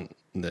talent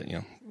that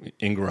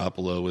in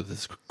Garoppolo with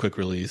his quick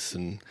release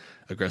and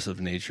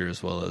aggressive nature,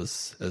 as well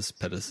as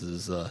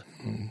Pettis'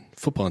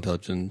 football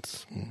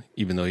intelligence,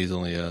 even though he's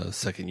only a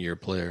second-year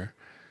player,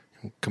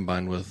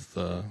 combined with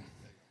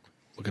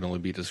what can only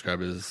be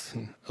described as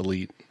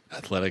elite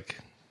athletic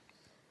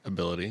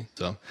ability.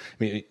 So, I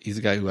mean, he's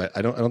a guy who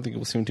I don't think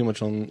we'll see him too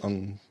much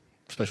on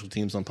special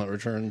teams on punt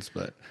returns,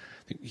 but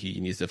I think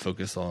he needs to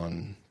focus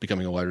on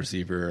becoming a wide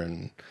receiver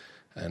and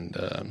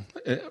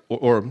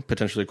or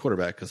potentially a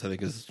quarterback, because I think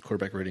his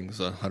quarterback rating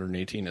is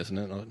 118, isn't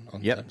it?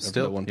 On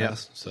still one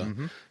pass.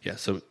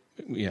 So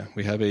we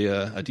have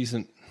a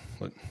decent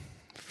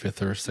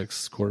 5th or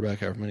 6th quarterback,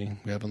 however many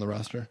we have on the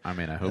roster. I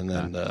mean, I hope, and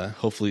then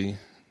hopefully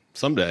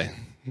someday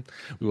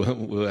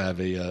we'll have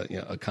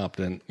a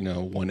competent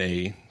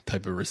 1A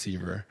type of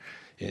receiver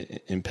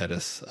in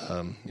Pettis.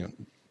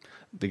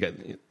 They got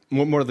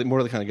more of the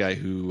kind of guy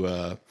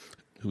who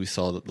we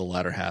saw the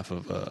latter half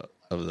of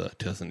the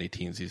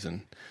 2018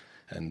 season,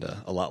 and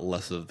a lot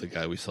less of the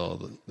guy we saw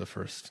the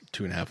first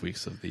 2.5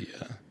 weeks of the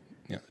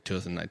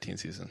 2019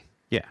 season.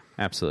 Yeah,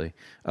 absolutely.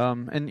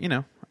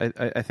 And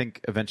I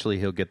think eventually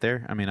he'll get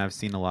there. I mean, I've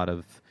seen a lot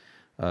of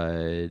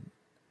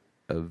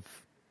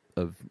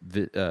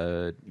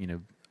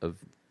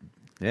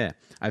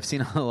I've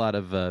seen a lot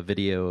of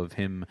video of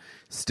him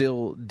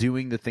still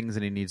doing the things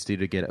that he needs to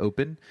do to get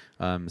open.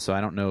 So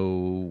I don't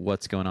know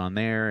what's going on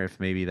there. If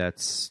maybe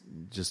that's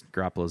just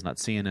Garoppolo's not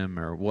seeing him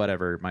or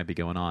whatever might be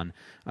going on.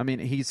 I mean,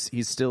 he's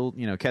still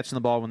catching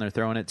the ball when they're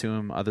throwing it to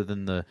him. Other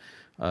than the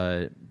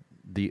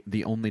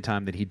only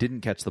time that he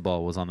didn't catch the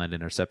ball was on that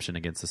interception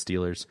against the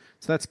Steelers.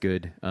 So that's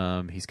good.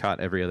 He's caught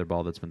every other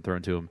ball that's been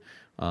thrown to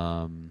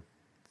him.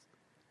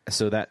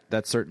 So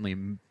that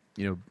certainly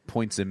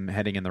points him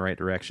heading in the right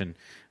direction,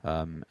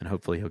 and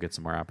hopefully he'll get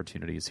some more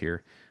opportunities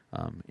here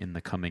in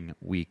the coming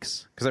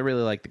weeks. Because I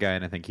really like the guy,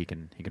 and I think he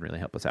can really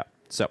help us out.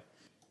 So,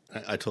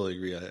 I totally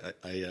agree. I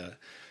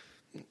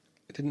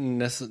didn't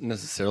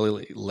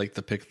necessarily like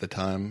the pick at the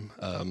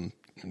time,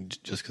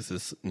 just because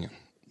this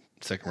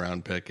second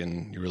round pick,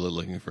 and you're really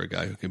looking for a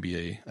guy who can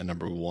be a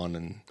number one,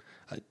 and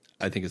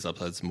I think his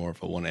upside's more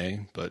of a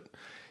 1A, but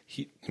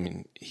he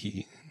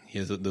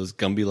has those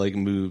Gumby-like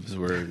moves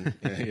where,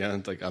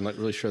 it's like, I'm not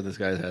really sure this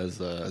guy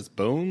has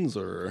bones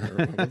or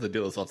what the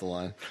deal is off the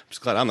line. I'm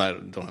just glad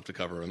don't have to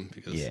cover him,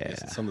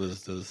 because some of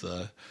those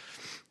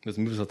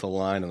moves off the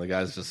line, and the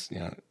guy's just,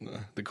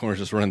 the corner's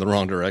just running the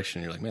wrong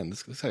direction. You're like, man,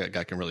 this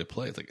guy can really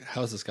play. It's like,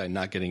 how is this guy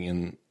not getting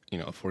in,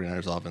 a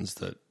 49ers offense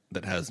that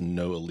has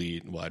no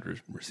elite wide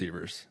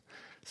receivers?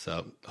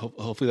 So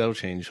hopefully that'll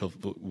change.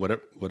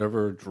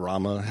 Whatever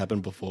drama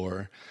happened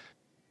before,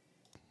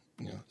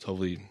 it's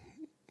hopefully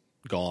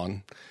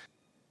gone.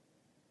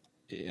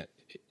 Yeah,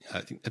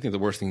 I think the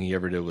worst thing he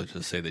ever did was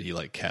just say that he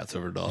liked cats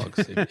over dogs.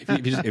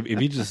 if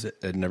he just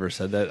had never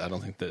said that, I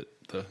don't think that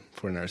the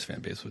 49ers fan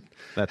base would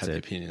have the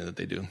opinion that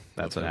they do.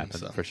 That's what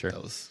happened, for sure.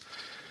 That was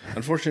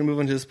unfortunate move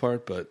on his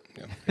part, but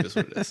it is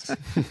what it is.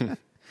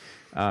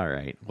 All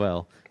right.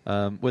 Well,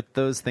 with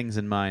those things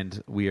in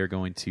mind, we are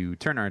going to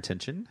turn our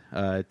attention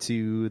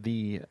to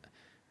the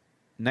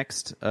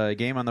next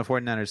game on the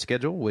 49ers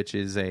schedule, which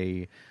is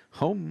a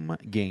home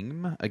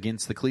game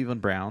against the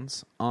Cleveland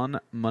Browns on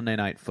Monday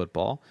Night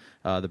Football.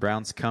 The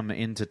Browns come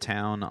into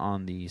town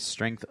on the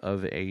strength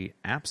of a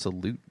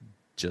absolute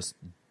just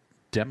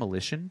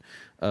demolition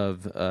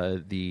of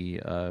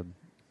the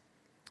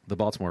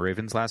Baltimore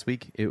Ravens last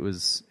week. It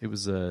was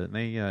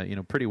they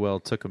pretty well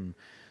took them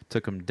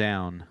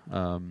down.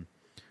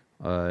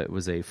 It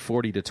was a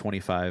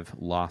 40-25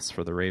 loss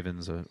for the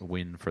Ravens, a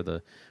win for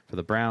the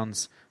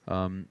Browns.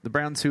 The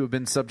Browns, who have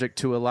been subject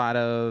to a lot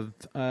of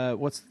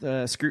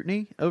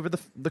scrutiny over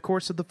the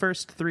course of the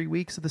first 3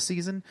 weeks of the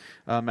season,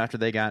 after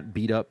they got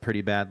beat up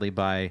pretty badly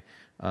by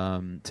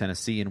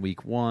Tennessee in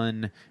week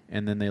 1,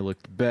 and then they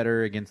looked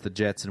better against the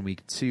Jets in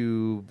week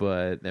 2,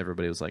 but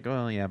everybody was like,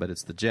 oh yeah, but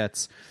it's the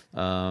Jets.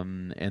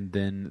 And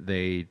then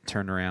they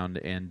turned around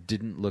and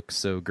didn't look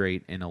so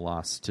great in a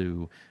loss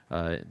to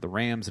the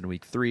Rams in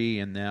week 3,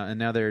 and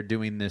now they're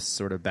doing this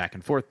sort of back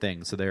and forth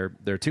thing. So they're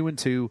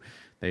 2-2.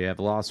 They have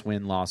loss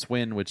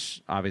win,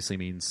 which obviously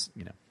means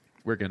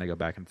we're going to go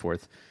back and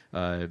forth,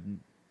 and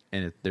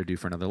they're due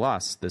for another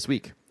loss this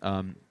week.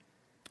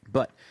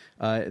 But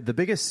the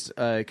biggest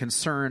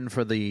concern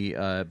for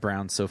the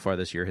Browns so far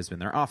this year has been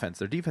their offense.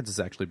 Their defense has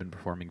actually been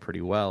performing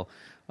pretty well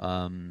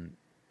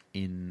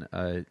in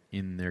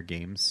their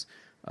games,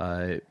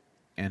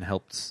 and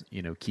helped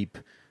keep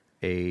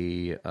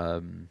a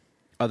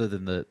other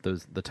than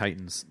the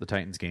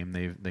Titans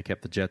game, they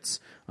kept the Jets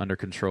under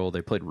control.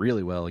 They played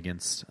really well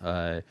against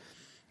the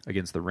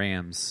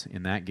Rams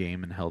in that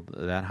game and held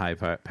that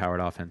high-powered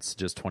offense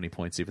just 20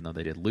 points, even though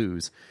they did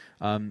lose.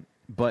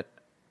 But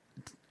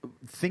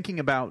thinking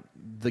about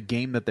the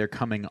game that they're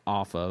coming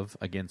off of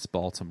against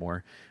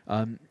Baltimore,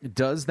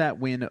 does that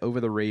win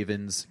over the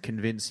Ravens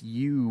convince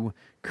you,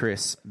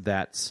 Chris,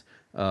 that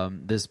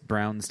this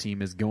Browns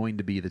team is going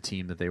to be the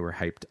team that they were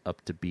hyped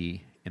up to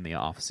be in the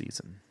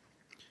offseason?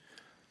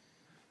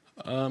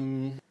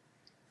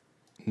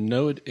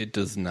 No, it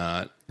does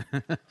not.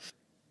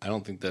 I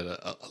don't think that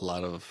a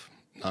lot of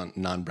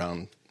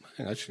non-Brown,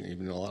 actually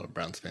even a lot of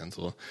Browns fans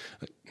will,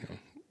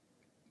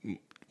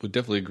 would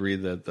definitely agree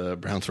that the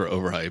Browns were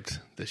overhyped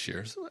this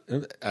year,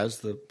 as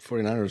the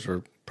 49ers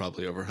were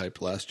probably overhyped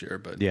last year.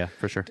 But yeah,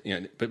 for sure.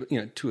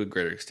 But to a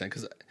greater extent,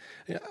 because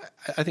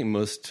I think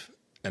most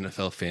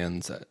NFL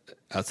fans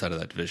outside of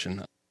that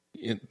division,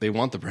 they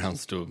want the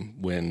Browns to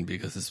win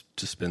because it's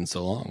just been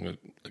so long.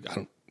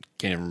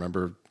 Can't even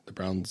remember the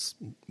Browns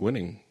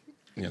winning,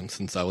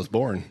 since I was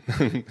born.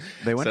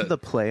 They went to the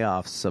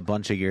playoffs a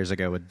bunch of years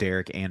ago with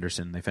Derek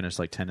Anderson. They finished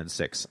like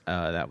 10-6.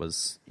 That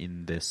was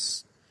in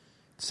this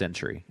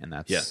century, and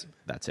that's it.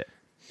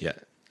 Yeah,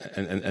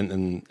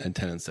 and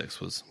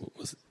 10-6 was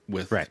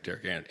with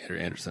Derek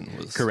Anderson.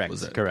 Correct.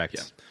 Was correct.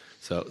 Yeah.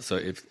 So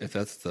if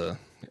that's the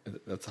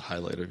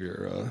highlight of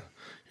your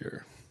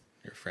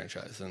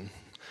franchise, and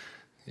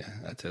Yeah,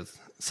 that's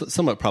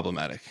somewhat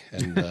problematic,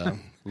 and a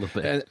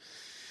little bit.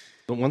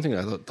 But one thing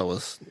I thought that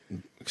was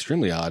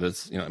extremely odd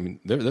is, I mean,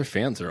 their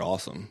fans are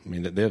awesome. I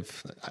mean,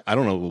 I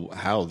don't know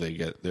how they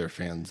get their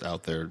fans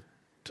out there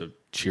to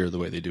cheer the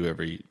way they do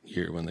every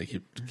year when they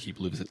keep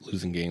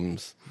losing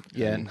games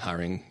and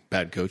hiring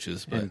bad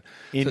coaches. But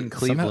in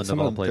Cleveland, of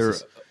all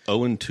places, they're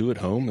 0-2 at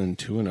home and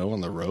 2-0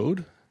 on the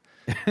road.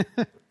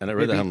 And I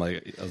read that,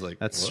 I was like,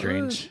 that's what?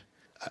 strange.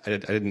 I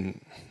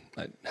didn't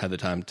have the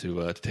time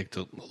to take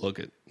a look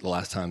at the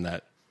last time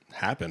that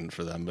happened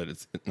for them, but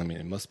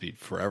it must be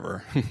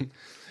forever.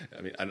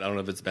 I mean, I don't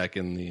know if it's back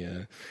in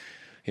the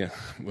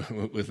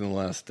within the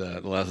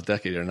last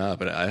decade or not,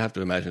 but I have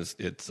to imagine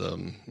it's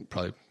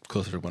probably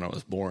closer to when I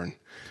was born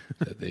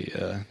that they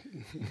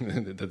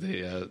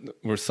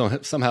were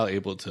somehow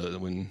able to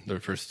win their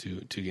first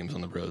two games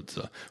on the road.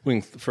 So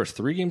winning the first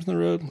 3 games on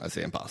the road, I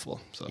say impossible.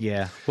 So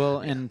yeah, well,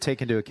 and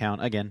take into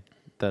account again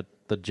that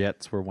the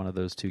Jets were one of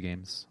those 2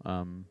 games.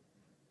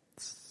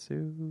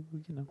 So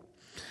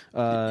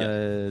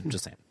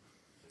just saying,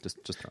 just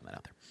throwing that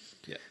out there.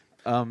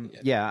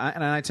 Yeah.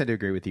 And I tend to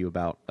agree with you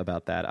about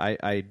that.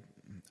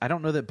 I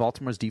don't know that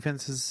Baltimore's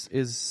defense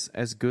is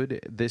as good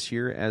this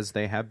year as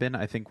they have been.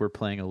 I think we're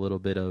playing a little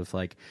bit of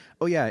like,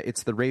 oh yeah,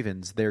 it's the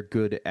Ravens, they're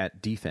good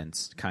at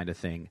defense kind of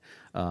thing,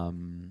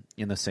 in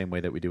the same way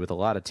that we do with a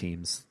lot of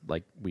teams.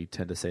 Like we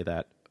tend to say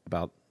that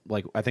about,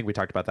 like, I think we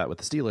talked about that with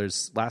the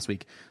Steelers last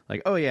week.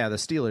 Like, oh yeah, the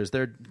Steelers,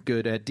 they're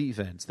good at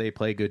defense. They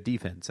play good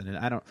defense. And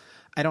I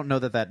don't know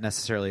that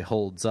necessarily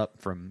holds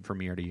up from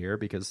year to year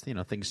because,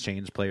 things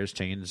change, players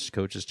change,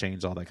 coaches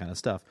change, all that kind of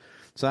stuff.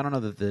 So I don't know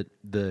that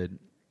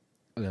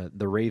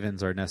the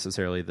Ravens are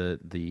necessarily the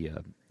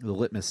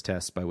litmus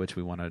test by which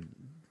we want to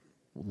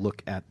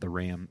look at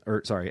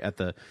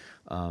the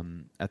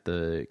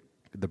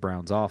the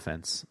Browns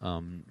offense.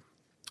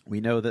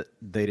 We know that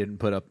they didn't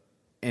put up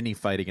any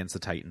fight against the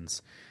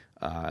Titans.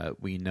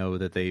 We know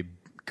that they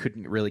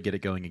couldn't really get it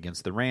going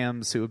against the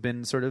Rams, who have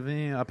been sort of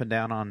up and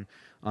down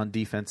on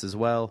defense as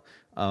well.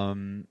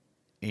 And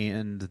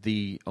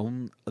the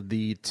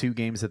 2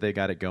 games that they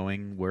got it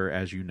going were,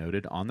 as you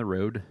noted, on the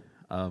road.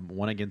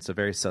 One against a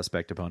very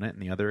suspect opponent,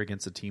 and the other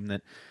against a team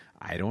that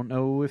I don't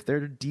know if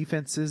their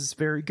defense is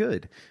very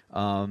good.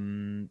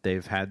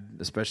 They've had,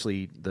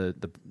 especially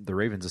the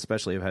Ravens,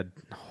 especially have had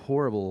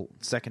horrible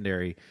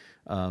secondary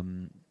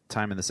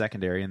time in the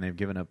secondary, and they've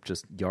given up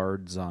just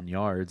yards on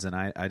yards, and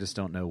I just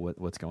don't know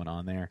what's going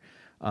on there.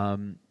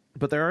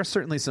 But there are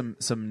certainly some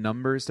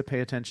numbers to pay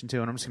attention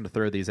to, and I'm just going to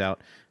throw these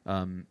out,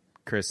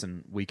 Chris,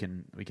 and we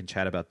can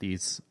chat about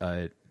these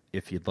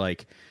if you'd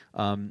like.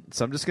 So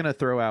I'm just going to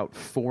throw out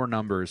 4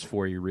 numbers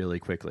for you really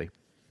quickly,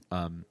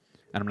 and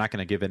I'm not going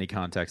to give any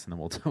context, and then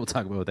we'll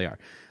talk about what they are.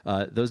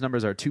 Those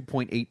numbers are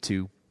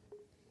 2.82,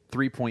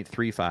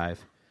 3.35,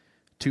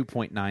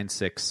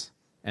 2.96,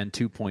 and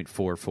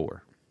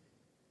 2.44.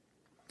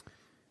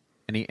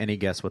 Any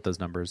guess what those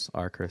numbers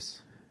are,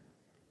 Chris?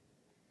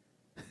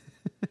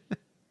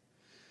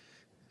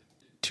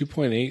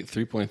 2.8,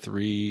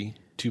 3.3,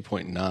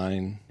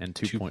 2.9, and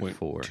 2.4.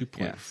 2.4.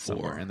 Yeah,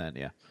 somewhere in that,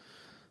 yeah.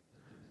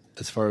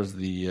 As far as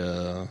the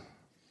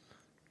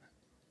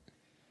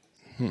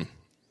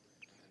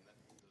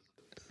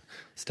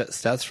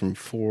stats from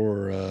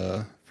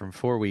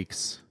 4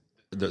 weeks.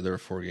 There are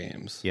 4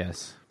 games.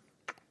 Yes.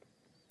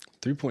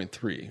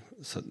 3.3.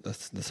 So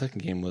that's the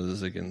second game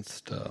was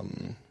against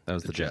that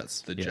was the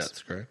Jets. The yes.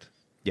 Jets, correct?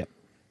 Yep.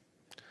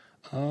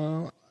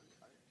 I'm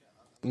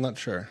not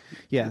sure.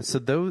 Yeah, so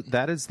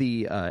that is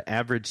the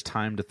average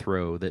time to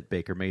throw that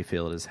Baker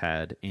Mayfield has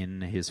had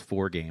in his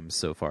 4 games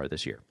so far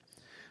this year.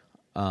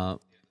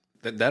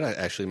 That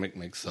actually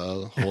makes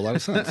a whole lot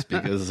of sense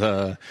because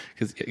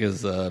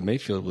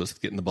Mayfield was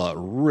getting the ball out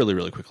really,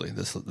 really quickly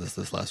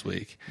this last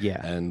week.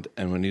 Yeah, and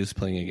when he was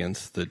playing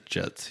against the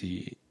Jets,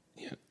 he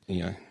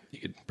you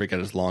could break out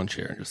his lawn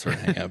chair and just sort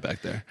of hang out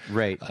back there,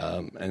 right?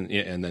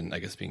 And then I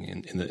guess being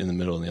in the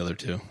middle in the other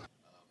 2.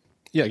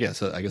 Yeah,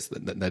 so I guess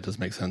that does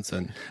make sense,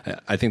 and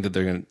I think that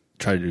they're going to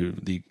try to do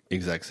the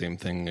exact same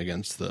thing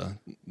against the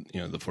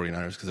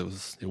 49ers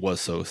because it was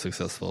so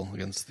successful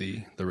against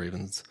the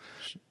Ravens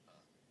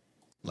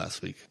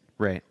last week.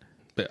 Right.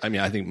 But I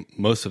mean, I think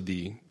most of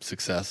the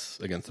success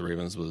against the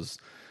Ravens was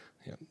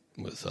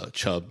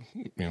Chubb,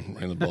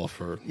 running the ball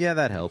for yeah,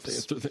 that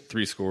helps.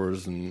 3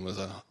 scores and was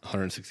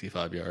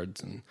 165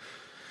 yards, and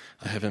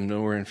I have him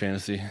nowhere in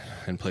fantasy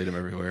and played him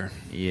everywhere.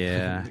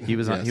 Yeah, he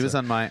was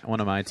on one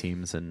of my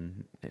teams,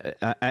 and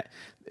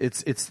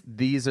it's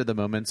these are the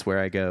moments where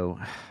I go,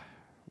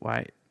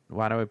 why do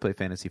I play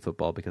fantasy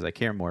football? Because I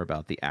care more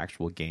about the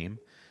actual game,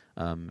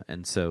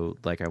 and so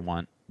like I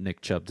want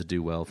Nick Chubb to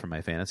do well for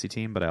my fantasy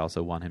team, but I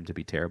also want him to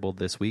be terrible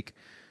this week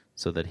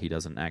so that he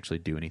doesn't actually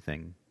do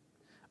anything,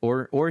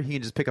 or he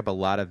can just pick up a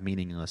lot of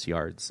meaningless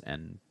yards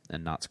and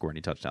not score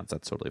any touchdowns.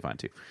 That's totally fine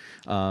too.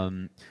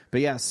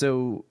 But yeah,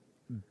 so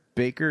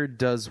Baker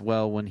does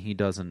well when he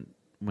doesn't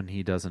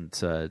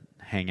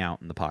hang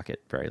out in the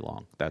pocket very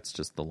long. That's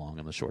just the long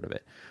and the short of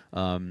it.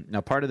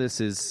 Now, part of this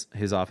is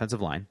his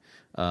offensive line,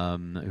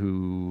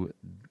 who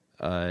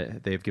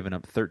they've given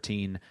up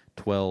 13,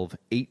 12,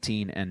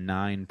 18, and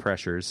 9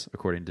 pressures,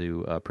 according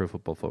to Pro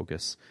Football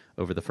Focus,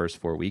 over the first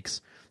 4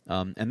 weeks.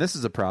 And this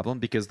is a problem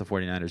because the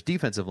 49ers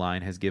defensive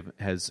line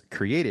has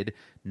created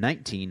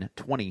 19,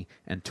 20,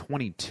 and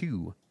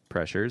 22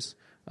 pressures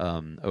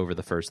over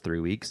the first 3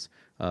 weeks.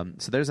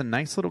 So there's a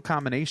nice little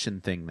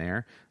combination thing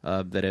there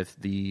that if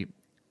the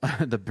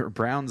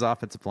Browns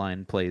offensive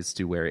line plays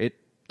to where it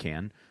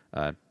can,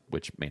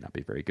 which may not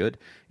be very good,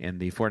 and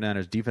the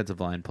 49ers defensive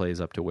line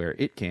plays up to where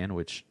it can,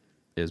 which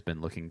has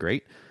been looking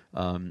great,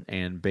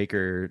 and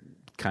Baker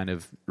kind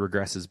of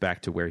regresses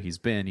back to where he's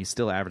been. He's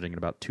still averaging at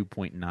about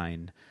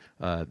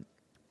 2.9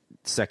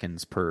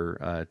 seconds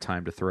per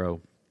time to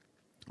throw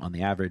on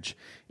the average.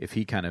 If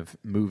he kind of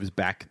moves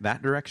back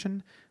that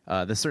direction,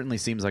 this certainly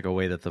seems like a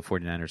way that the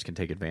 49ers can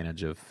take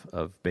advantage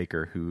of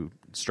Baker, who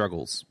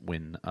struggles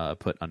when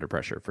put under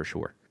pressure for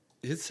sure.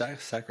 His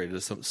sack rate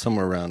is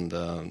somewhere around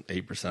 8%.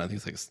 I think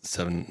it's like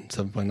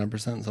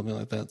 7.9%, something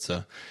like that. So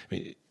I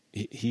mean,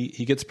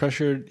 he gets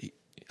pressured.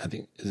 I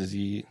think is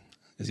he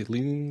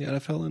leading the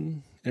NFL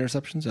in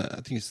interceptions? I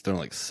think he's throwing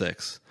like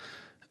 6.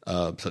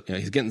 So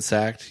he's getting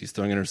sacked. He's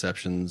throwing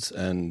interceptions,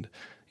 and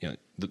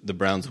the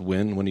Browns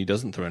win when he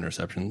doesn't throw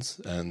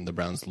interceptions, and the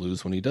Browns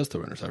lose when he does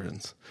throw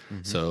interceptions.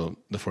 Mm-hmm. So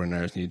the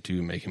 49ers need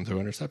to make him throw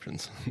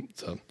interceptions.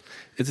 So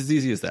it's as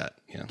easy as that.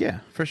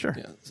 Yeah, for sure.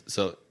 Yeah.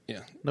 So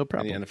no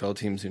problem. Any NFL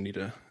teams who need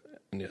a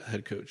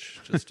head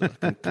coach, just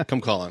come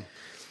call him.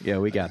 Yeah,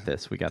 we got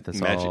this. We got this.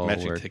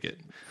 Magic ticket.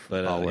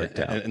 But all worked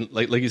out. And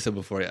like you said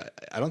before,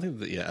 I don't think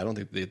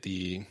that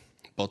the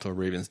Baltimore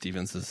Ravens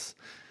defense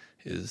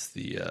is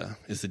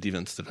the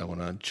defense that I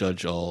want to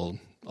judge all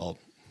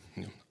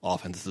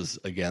offenses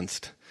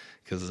against,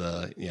 because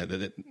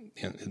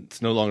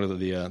it's no longer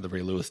the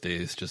Ray Lewis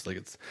days, just like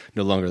it's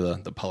no longer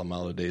the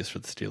Polamalu days for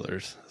the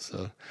Steelers.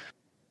 So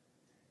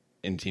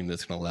any team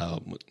that's going to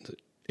allow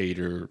 8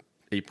 or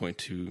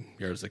 8.2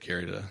 yards a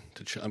carry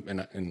to Chubb,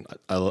 and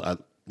I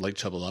like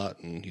Chubb a lot,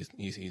 and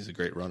he's a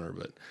great runner,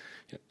 but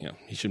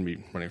he shouldn't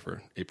be running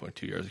for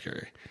 8.2 yards a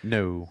carry.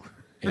 No.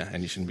 Yeah,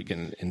 and he shouldn't be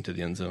getting into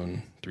the end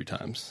zone 3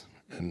 times.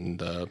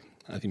 And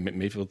I think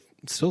Mayfield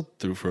still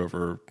threw for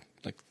over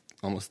like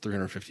almost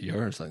 350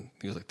 yards. I think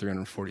it was like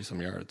 340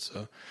 some yards.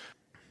 So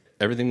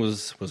everything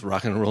was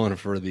rocking and rolling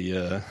for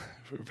the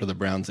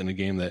Browns in a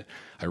game that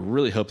I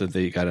really hope that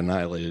they got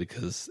annihilated,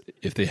 because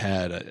if they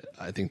had,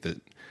 I think that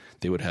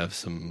they would have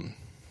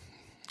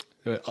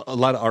a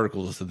lot of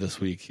articles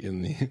this week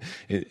in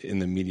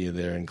the media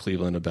there in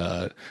Cleveland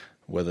about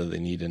whether they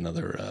need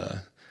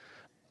another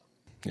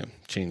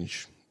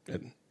change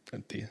at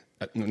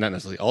not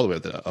necessarily all the way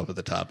up at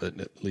the top, but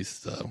at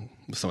least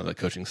with some of the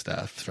coaching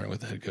staff, starting with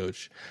the head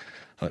coach.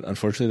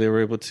 Unfortunately, they were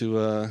able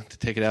to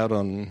take it out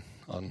on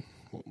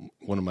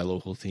one of my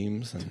local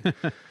teams, and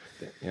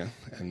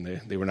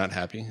and they were not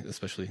happy,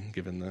 especially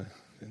given the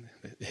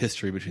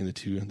history between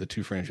the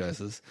two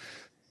franchises.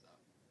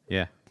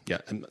 Yeah. Yeah,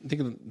 I'm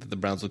thinking that the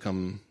Browns will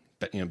come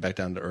back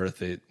down to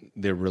earth.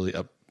 They're really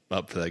up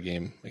for that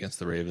game against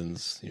the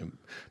Ravens.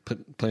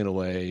 Playing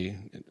away.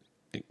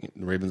 The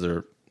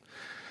Ravens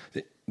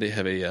they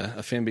have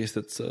a fan base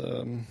that's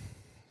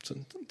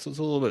it's a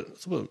little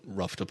bit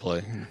rough to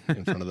play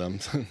in front of them.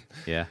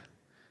 Yeah.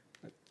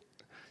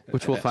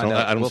 Which we'll find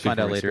out. We'll find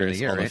out later in the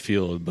year, on right? the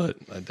field, but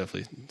I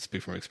definitely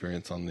speak from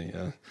experience on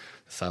the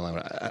sideline.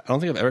 I don't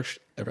think I've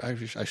ever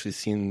actually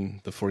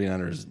seen the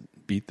 49ers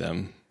beat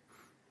them.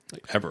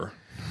 Like, ever.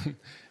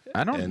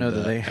 I don't know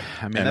that they.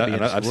 I mean, that'd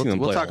be interesting.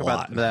 We'll talk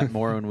about that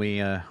more when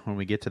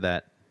we get to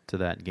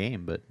that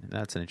game. But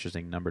that's an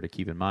interesting number to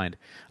keep in mind.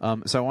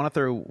 So I want to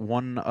throw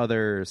one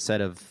other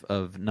set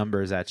of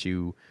numbers at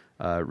you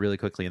really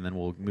quickly, and then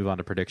we'll move on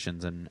to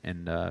predictions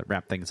and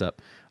wrap things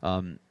up.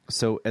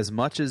 So as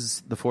much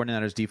as the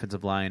 49ers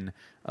defensive line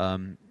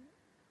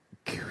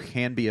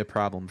can be a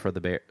problem for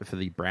the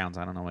Browns.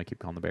 I don't know why I keep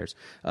calling the Bears.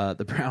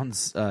 The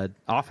Browns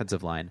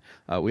offensive line.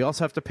 We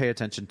also have to pay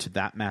attention to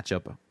that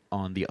matchup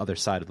on the other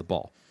side of the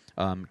ball.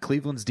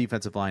 Cleveland's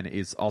defensive line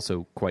is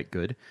also quite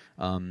good,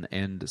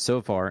 and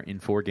so far in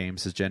 4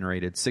 games has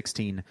generated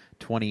 16,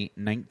 20,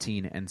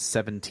 19, and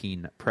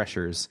 17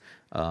 pressures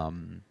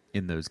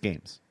in those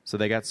games. So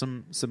they got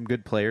some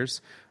good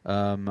players.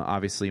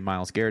 Obviously,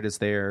 Myles Garrett is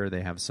there.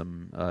 They have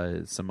some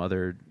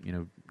other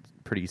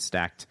pretty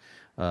stacked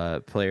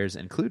players,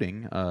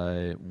 including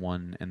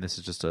one, and this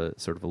is just a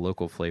sort of a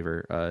local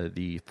flavor,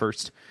 the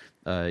first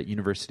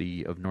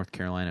University of North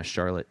Carolina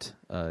Charlotte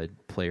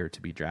player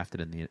to be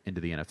drafted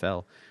into the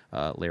NFL.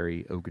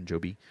 Larry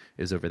Ogunjobi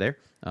is over there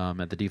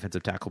at the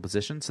defensive tackle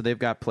position. So they've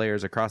got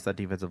players across that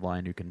defensive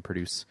line who can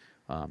produce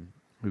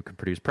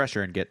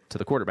pressure and get to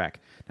the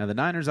quarterback. Now, the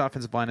Niners'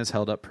 offensive line has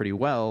held up pretty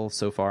well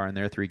so far in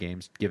their 3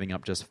 games, giving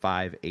up just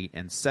 5, 8,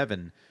 and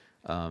 7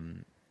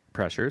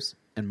 pressures.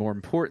 And more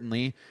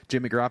importantly,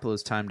 Jimmy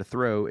Garoppolo's time to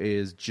throw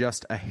is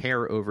just a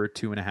hair over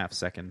 2.5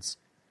 seconds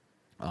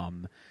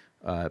on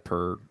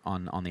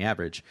the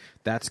average.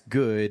 That's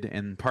good,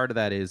 and part of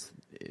that is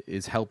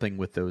is helping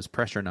with those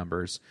pressure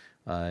numbers,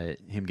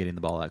 him getting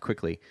the ball out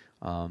quickly.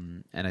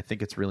 And I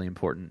think it's really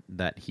important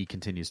that he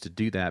continues to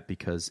do that,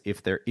 because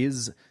if there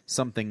is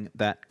something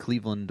that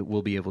Cleveland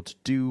will be able to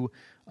do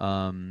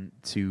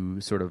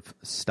to sort of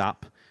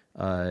stop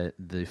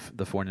the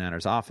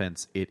 49ers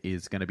offense, it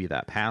is going to be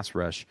that pass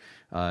rush,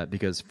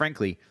 because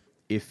frankly,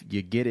 if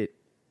you get it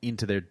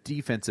into their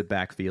defensive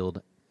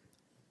backfield,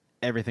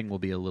 everything will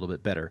be a little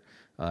bit better.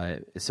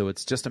 So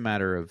it's just a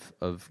matter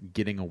of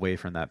getting away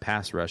from that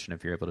pass rush, and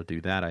if you're able to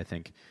do that, I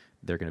think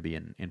they're going to be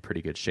in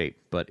pretty good shape.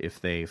 But if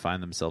they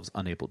find themselves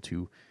unable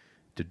to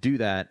do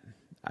that,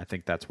 I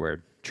think that's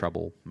where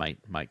trouble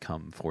might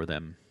come for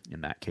them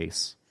in that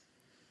case.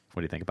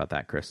 What do you think about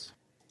that, Chris?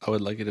 I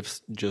would like it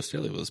if Joe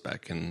Staley was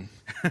back and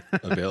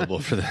available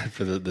for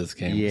this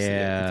game.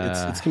 Yeah,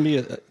 so it's gonna be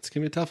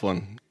a tough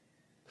one.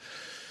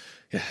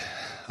 Yeah,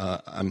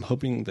 I'm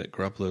hoping that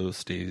Garoppolo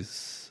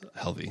stays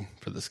healthy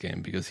for this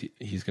game, because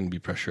he's going to be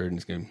pressured, and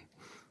he's going to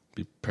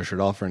be pressured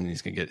often, and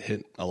he's going to get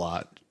hit a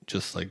lot.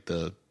 Just like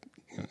I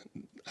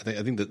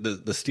think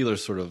the Steelers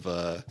sort of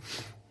I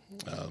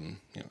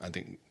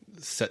think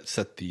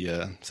set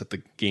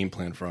the game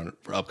plan for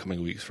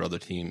upcoming weeks for other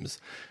teams.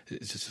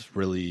 It's just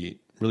really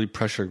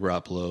pressure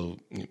Garoppolo,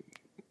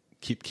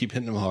 keep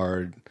hitting him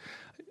hard.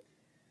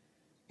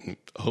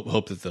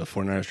 Hope that the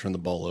 49ers turn the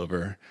ball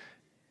over,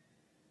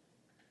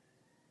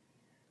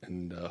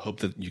 and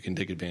hope that you can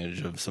take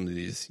advantage of some of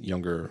these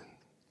younger,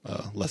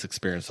 less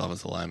experienced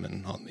offensive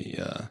linemen on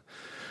the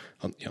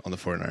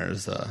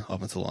 49ers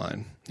offensive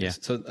line. Yeah.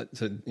 So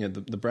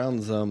the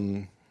Browns,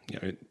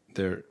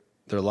 they're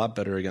a lot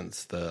better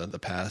against the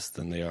pass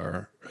than they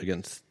are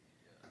against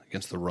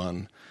the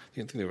run.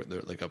 I think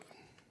they're like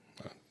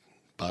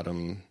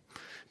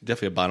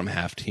definitely a bottom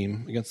half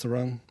team against the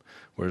run,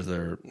 whereas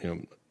they're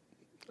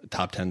a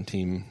top 10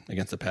 team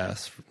against the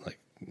pass, like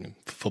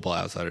Football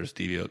Outsiders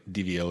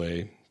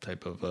DVOA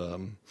type of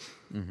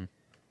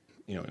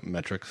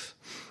metrics.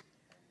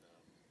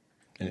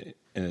 And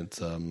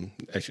it's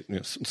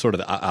actually sort of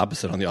the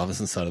opposite on the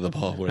offensive side of the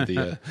ball, where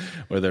they're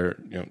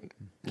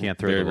can't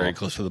throw very very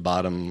close to the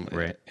bottom,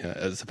 right,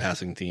 as a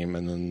passing team,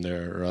 and then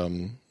they're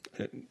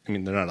they're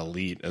not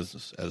elite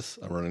as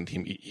a running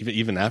team.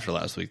 Even after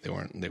last week, they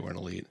weren't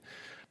elite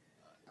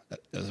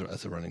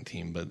as a running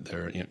team, but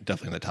they're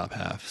definitely in the top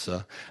half.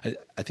 So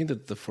I think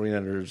that the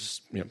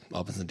 49ers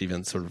offense and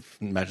defense sort of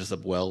matches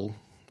up well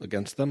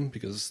against them,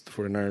 because the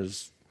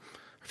 49ers are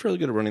fairly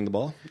good at running the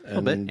ball,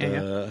 and a bit,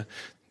 yeah.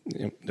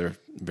 They're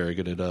very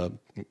good at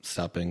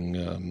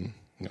stopping.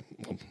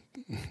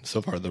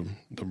 So far the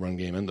run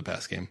game and the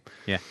pass game.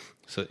 Yeah.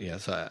 So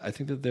I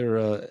think that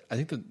they're. I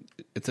think that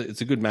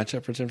it's a good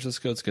matchup for San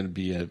Francisco. It's going to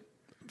be a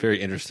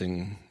very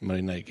interesting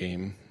Monday night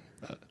game.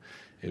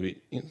 It'd be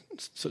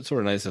sort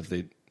of nice if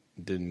they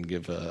didn't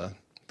give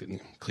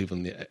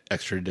Cleveland the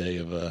extra day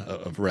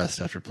of rest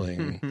after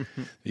playing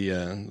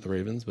the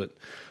Ravens, but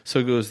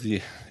so goes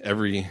the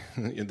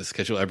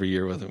schedule every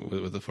year with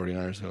the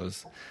 49ers. Who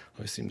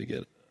always seem to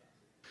get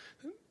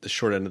the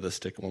short end of the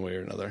stick one way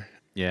or another.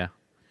 Yeah.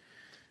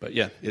 But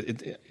yeah,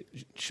 it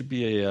should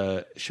be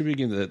a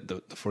game that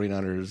the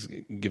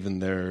 49ers, given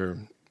their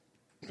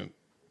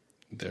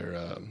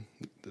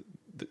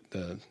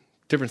the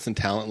difference in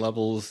talent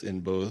levels in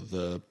both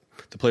the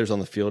players on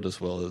the field as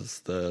well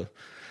as the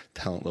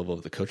talent level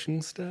of the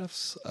coaching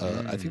staffs,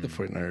 I think the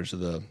 49ers are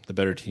the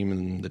better team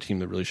and the team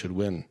that really should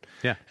win.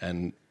 Yeah.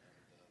 And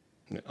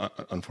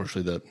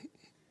unfortunately,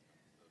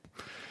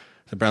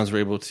 the Browns were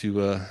able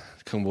to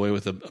come away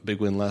with a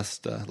big win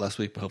last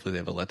week, but hopefully they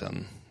have a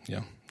letdown.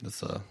 Yeah,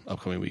 that's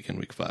upcoming week in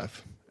Week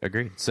 5.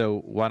 Agreed. So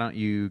why don't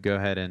you go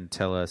ahead and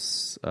tell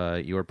us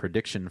your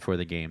prediction for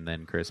the game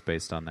then, Chris,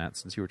 based on that,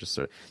 since you were just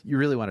you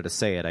really wanted to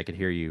say it. I could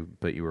hear you,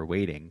 but you were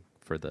waiting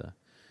for the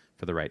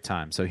right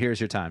time. So here's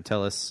your time.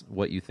 Tell us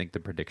what you think the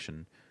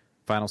prediction,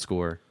 final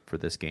score for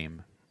this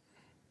game,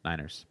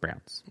 Niners,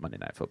 Browns, Monday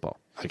Night Football.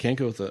 I can't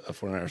go with a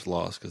 49ers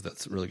loss, because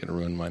that's really going to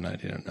ruin my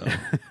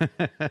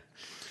 19-0.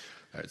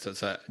 All right, so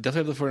I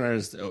definitely have the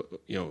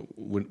 49ers,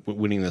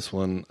 winning this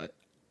one.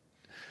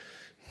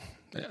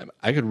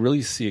 I could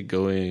really see it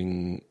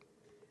going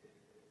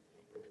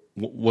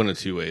one of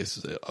two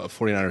ways: a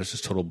 49ers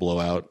just total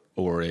blowout,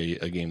 or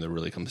a game that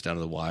really comes down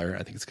to the wire.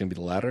 I think it's going to be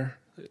the latter.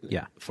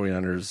 Yeah,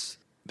 49ers,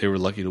 they were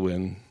lucky to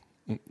win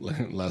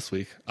last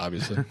week,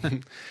 obviously,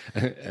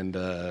 and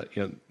they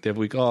have a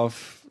week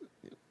off.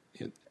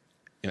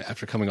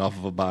 After coming off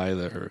of a bye,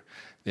 they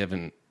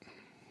haven't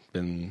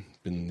been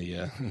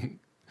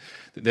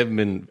they haven't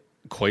been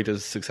quite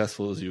as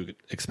successful as you would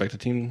expect a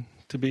team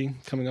to be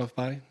coming off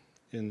bye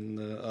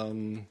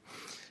in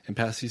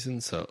past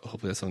seasons. So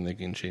hopefully that's something they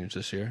can change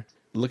this year.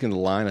 Looking at the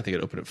line, I think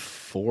it opened at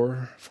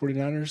 4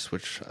 49ers,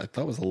 which I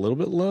thought was a little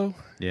bit low.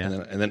 Yeah,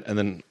 and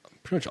then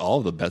pretty much all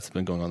of the bets have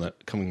been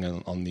coming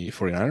in on the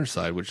 49ers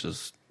side, which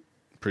is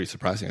pretty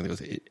surprising. I think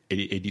it was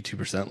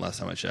 82% last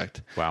time I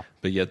checked. Wow!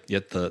 But yet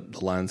the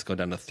lines go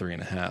down to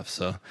 3.5.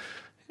 So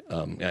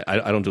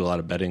I don't do a lot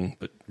of betting,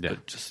 but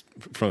just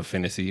from a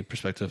fantasy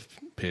perspective,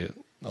 pay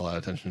a lot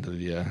of attention to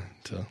the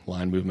to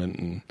line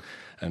movement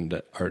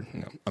and art.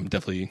 I'm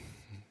definitely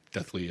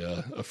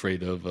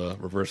afraid of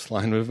reverse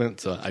line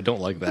movement, so I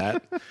don't like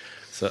that.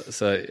 so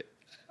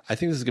I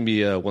think this is going to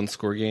be a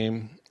one-score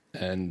game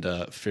and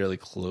fairly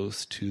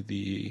close to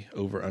the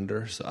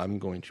over/under. So I'm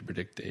going to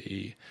predict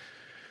a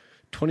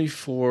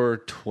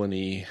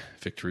 24-20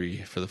 victory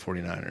for the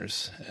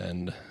 49ers,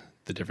 and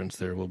the difference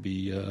there will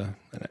be an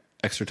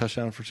extra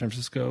touchdown for San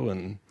Francisco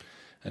and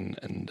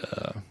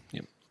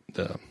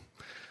the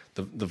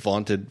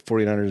vaunted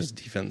 49ers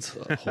defense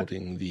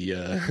holding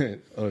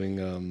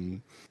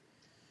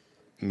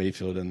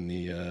Mayfield and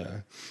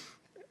the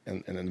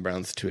the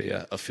Browns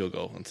to a field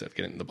goal instead of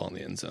getting the ball in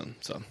the end zone.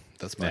 So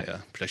that's my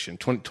prediction: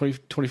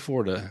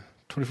 24-20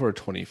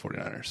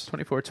 49ers.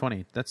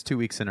 24-20. That's 2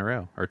 weeks in a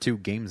row, or 2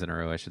 games in a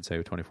row, I should say,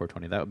 with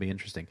 24-20. That would be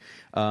interesting.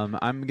 I'm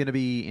going to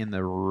be in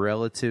the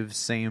relative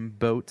same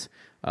boat.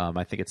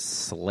 I think it's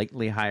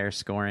slightly higher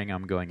scoring.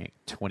 I'm going at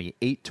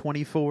 28-24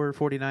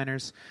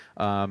 49ers.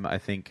 I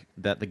think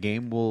that the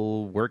game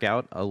will work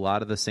out a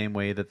lot of the same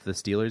way that the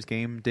Steelers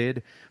game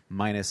did,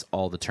 minus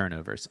all the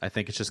turnovers. I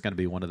think it's just going to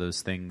be one of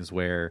those things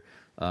where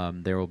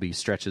there will be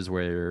stretches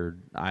where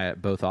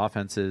both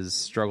offenses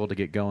struggle to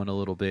get going a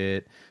little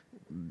bit,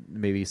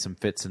 maybe some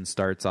fits and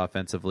starts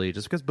offensively,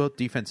 just because both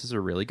defenses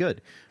are really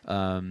good.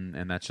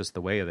 And that's just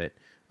the way of it.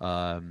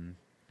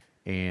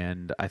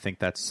 And I think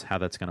that's how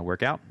that's going to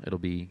work out. It'll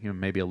be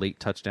maybe a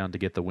late touchdown to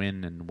get the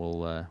win, and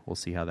we'll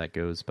see how that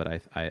goes.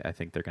 But I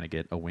think they're going to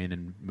get a win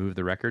and move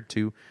the record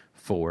to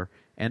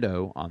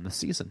 4-0 on the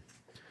season.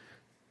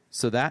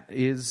 So that's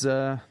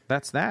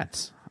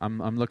that.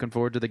 I'm looking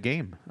forward to the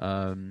game.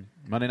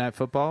 Monday Night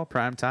Football,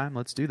 prime time.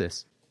 Let's do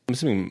this. I'm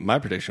assuming my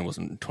prediction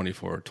wasn't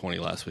 24-20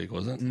 last week,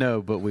 was it?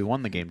 No, but we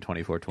won the game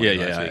 24-20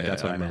 last week.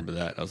 That's what I remember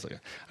that. I was like,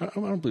 I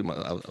don't believe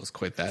I was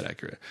quite that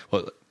accurate.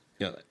 Well,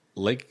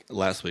 like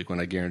last week when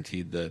I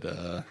guaranteed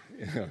that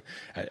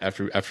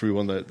after we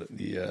won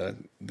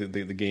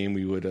the game,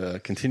 we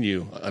would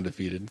continue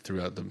undefeated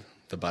throughout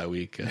the bye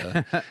week.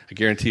 I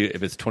guarantee you,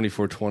 if it's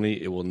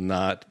 24-20, it will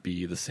not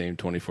be the same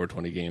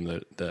 24-20 game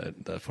that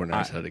the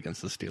 49ers had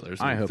against the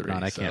Steelers. I hope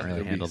not. I can't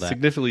really handle that.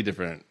 Significantly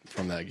different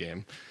from that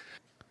game.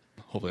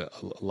 Hopefully,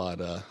 a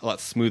lot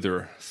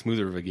smoother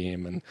of a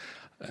game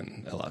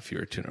and a lot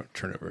fewer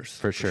turnovers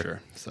for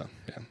sure. So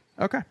yeah.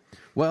 Okay.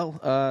 Well,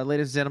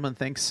 ladies and gentlemen,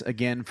 thanks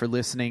again for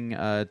listening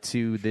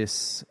to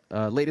this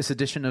latest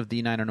edition of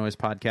the Niner Noise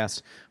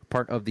Podcast,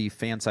 part of the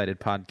Fansided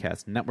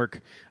Podcast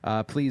Network.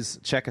 Please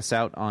check us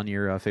out on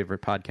your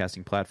favorite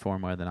podcasting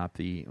platform, whether that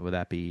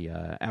be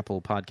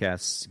Apple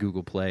Podcasts,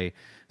 Google Play,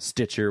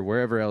 Stitcher,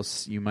 wherever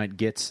else you might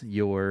get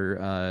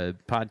your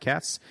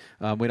podcasts.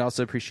 We'd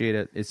also appreciate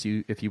it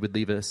if you would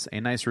leave us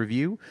a nice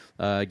review,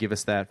 give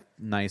us that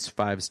nice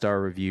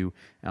 5-star review,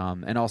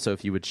 and also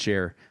if you would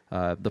share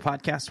the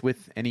podcast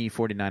with any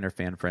 49er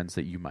fan friends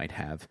that you might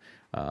have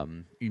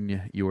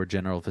in your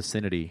general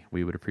vicinity.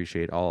 We would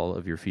appreciate all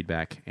of your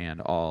feedback and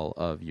all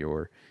of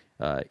your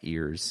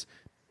ears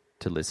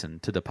to listen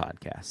to the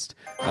podcast.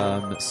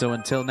 So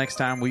until next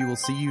time, we will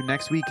see you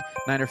next week.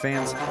 Niner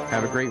fans,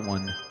 have a great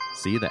one.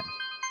 See you then.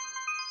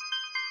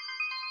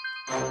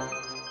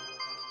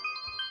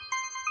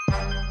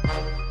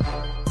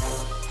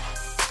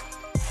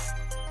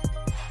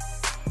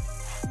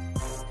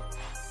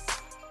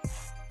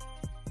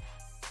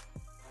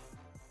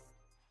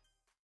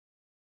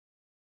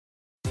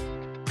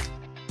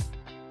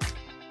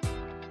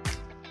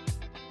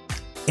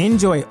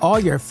 Enjoy all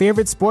your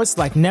favorite sports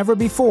like never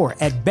before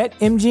at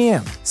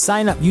BetMGM.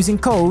 Sign up using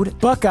code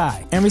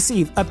Buckeye and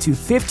receive up to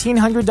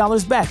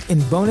 $1,500 back in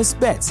bonus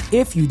bets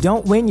if you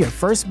don't win your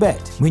first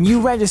bet. When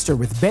you register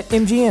with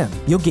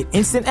BetMGM, you'll get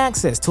instant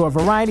access to a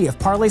variety of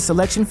parlay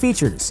selection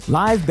features,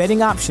 live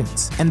betting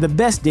options, and the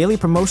best daily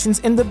promotions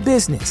in the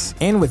business.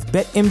 And with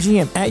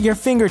BetMGM at your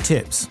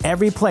fingertips,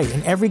 every play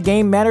and every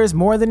game matters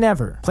more than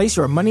ever. Place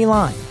your money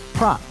line,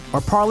 prop, or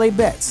parlay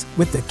bets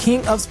with the king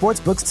of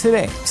sportsbooks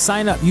today.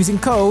 Sign up using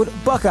code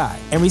Buckeye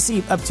and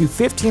receive up to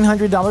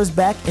 $1,500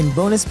 back in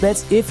bonus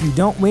bets if you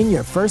don't win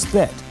your first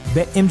bet.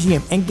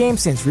 BetMGM and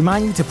GameSense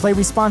remind you to play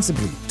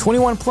responsibly.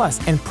 21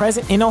 plus and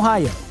present in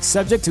Ohio,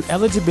 subject to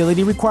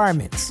eligibility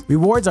requirements.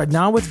 Rewards are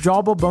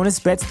non-withdrawable bonus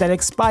bets that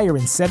expire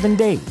in 7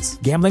 days.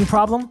 Gambling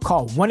problem?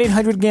 Call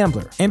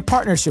 1-800-GAMBLER in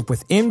partnership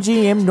with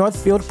MGM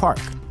Northfield Park.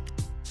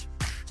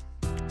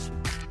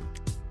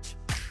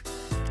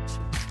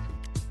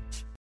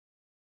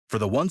 For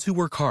the ones who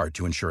work hard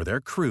to ensure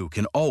their crew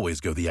can always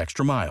go the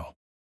extra mile,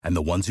 and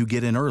the ones who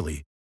get in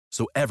early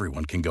so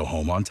everyone can go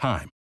home on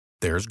time,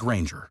 there's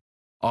Grainger,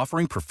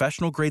 offering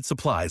professional-grade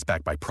supplies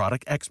backed by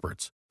product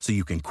experts so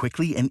you can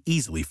quickly and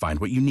easily find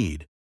what you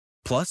need.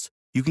 Plus,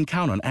 you can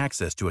count on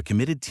access to a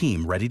committed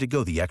team ready to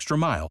go the extra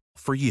mile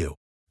for you.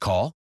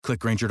 Call, click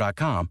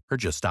Grainger.com, or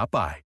just stop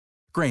by.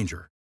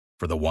 Grainger,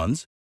 for the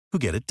ones who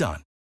get it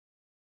done.